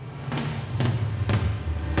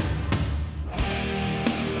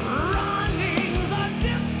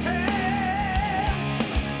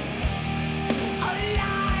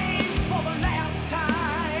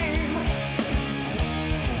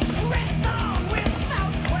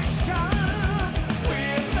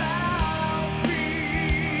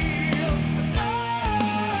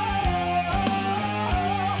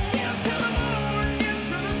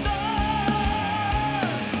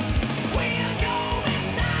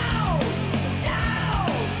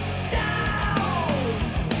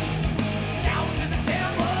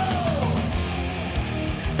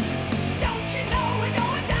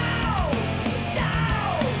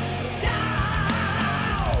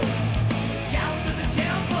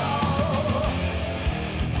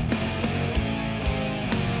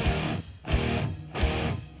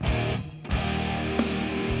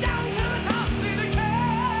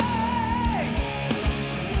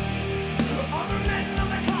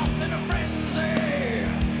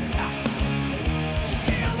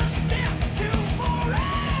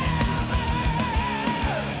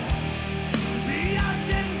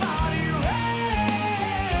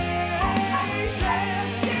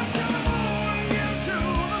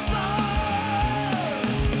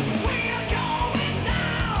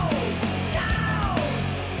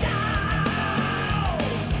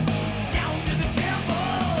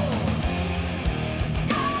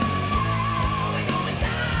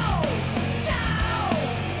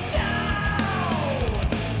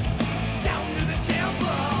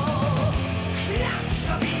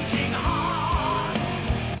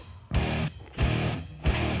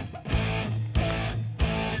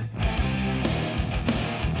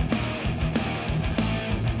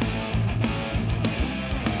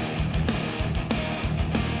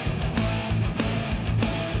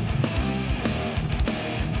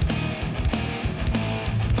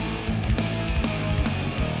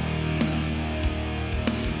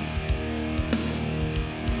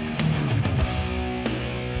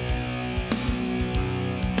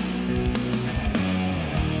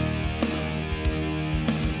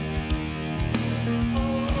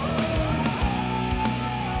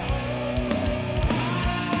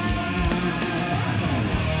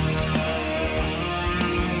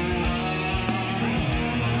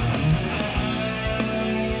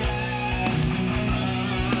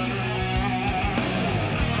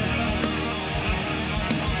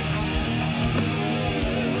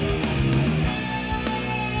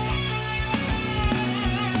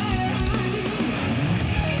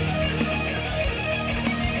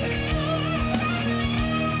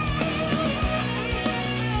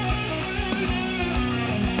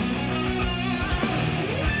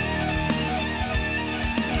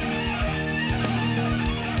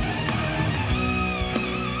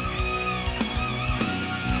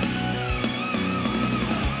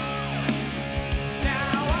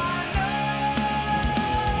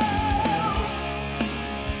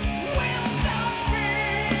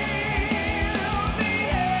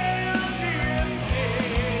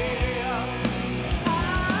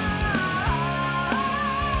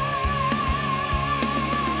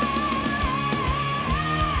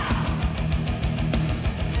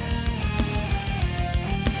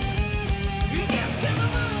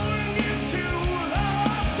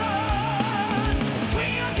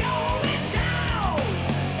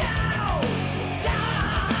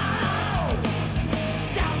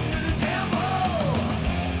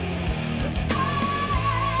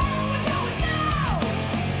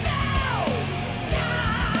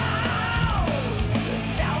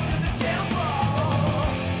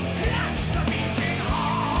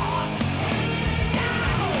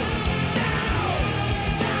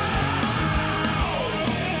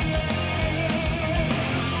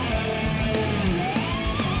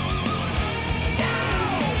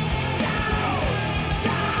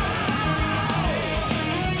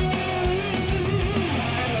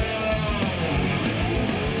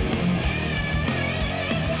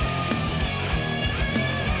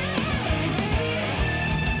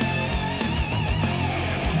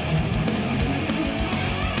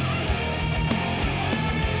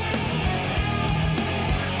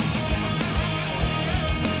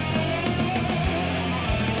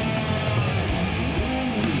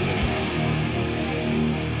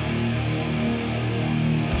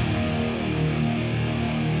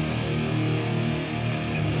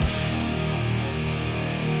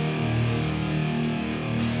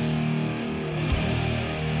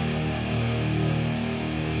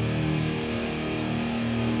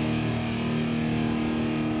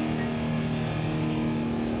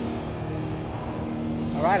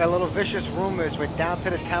 All right, a little Vicious Rumors with Down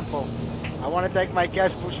to the Temple. I want to thank my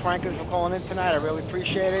guest, Bruce Franklin, for calling in tonight. I really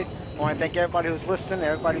appreciate it. I want to thank everybody who's listening,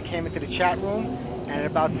 everybody who came into the chat room. And in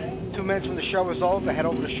about 2 minutes when the show is over, head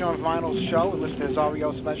over to Sean Vinyl's show and listen to his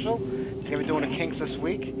REO special. He's going to be doing the Kinks this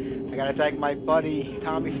week. I got to thank my buddy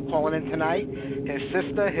Tommy for calling in tonight, his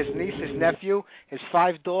sister, his niece, his nephew, his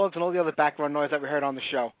 5 dogs, and all the other background noise that we heard on the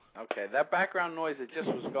show. Okay, that background noise that just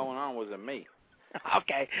was going on wasn't me.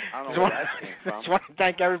 Okay. I don't know where that came from. Just want to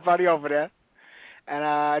thank everybody over there. And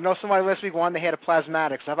I know somebody last week wanted to hear the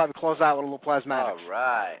Plasmatics. How about we close out with a little Plasmatics?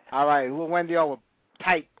 All right. A little Wendy O with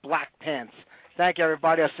tight black pants. Thank you,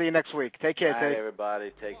 everybody. I'll see you next week. Take care. All right,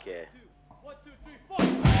 everybody. Take care. 1, 2, 3, 4.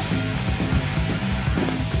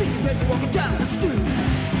 See you as you're walking down the street.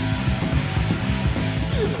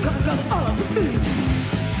 You're coming all of the feet.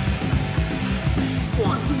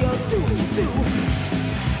 1, 2, 2, 2.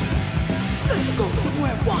 Let's go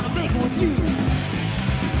somewhere, wanna make it with you.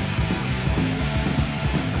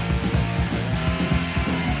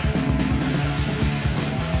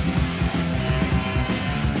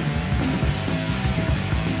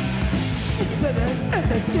 Baby, and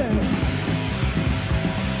that's there.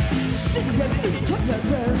 This is every inch of your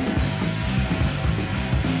girl.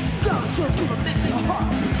 God, so you will make your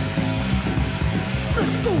heart.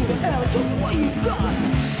 Let's go to hell, just what you got.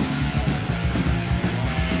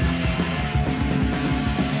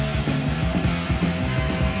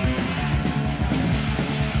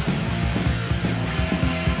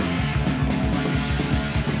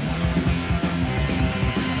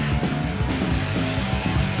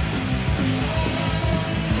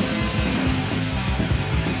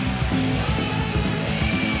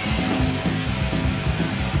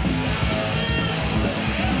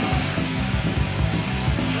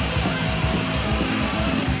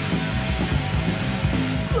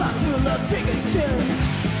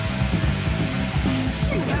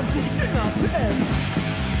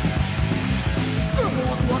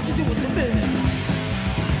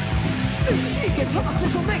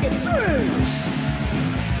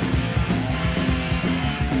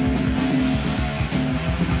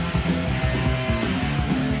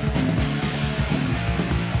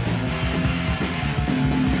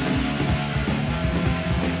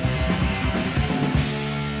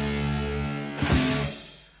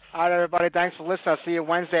 All right, everybody. Thanks for listening. I'll see you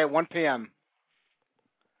Wednesday at 1 p.m.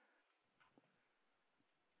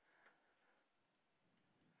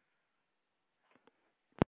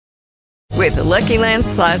 With the Lucky Land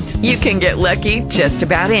Slots, you can get lucky just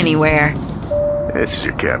about anywhere. This is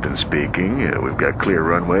your captain speaking. We've got clear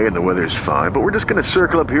runway and the weather's fine, but we're just going to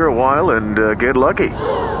circle up here a while and get lucky.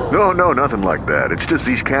 No, nothing like that. It's just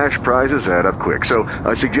these cash prizes add up quick. So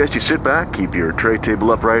I suggest you sit back, keep your tray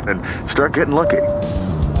table upright, and start getting lucky.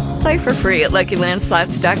 Play for free at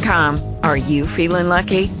LuckyLandSlots.com. Are you feeling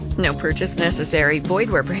lucky? No purchase necessary.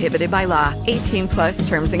 Void where prohibited by law. 18+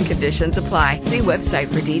 terms and conditions apply. See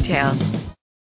website for details.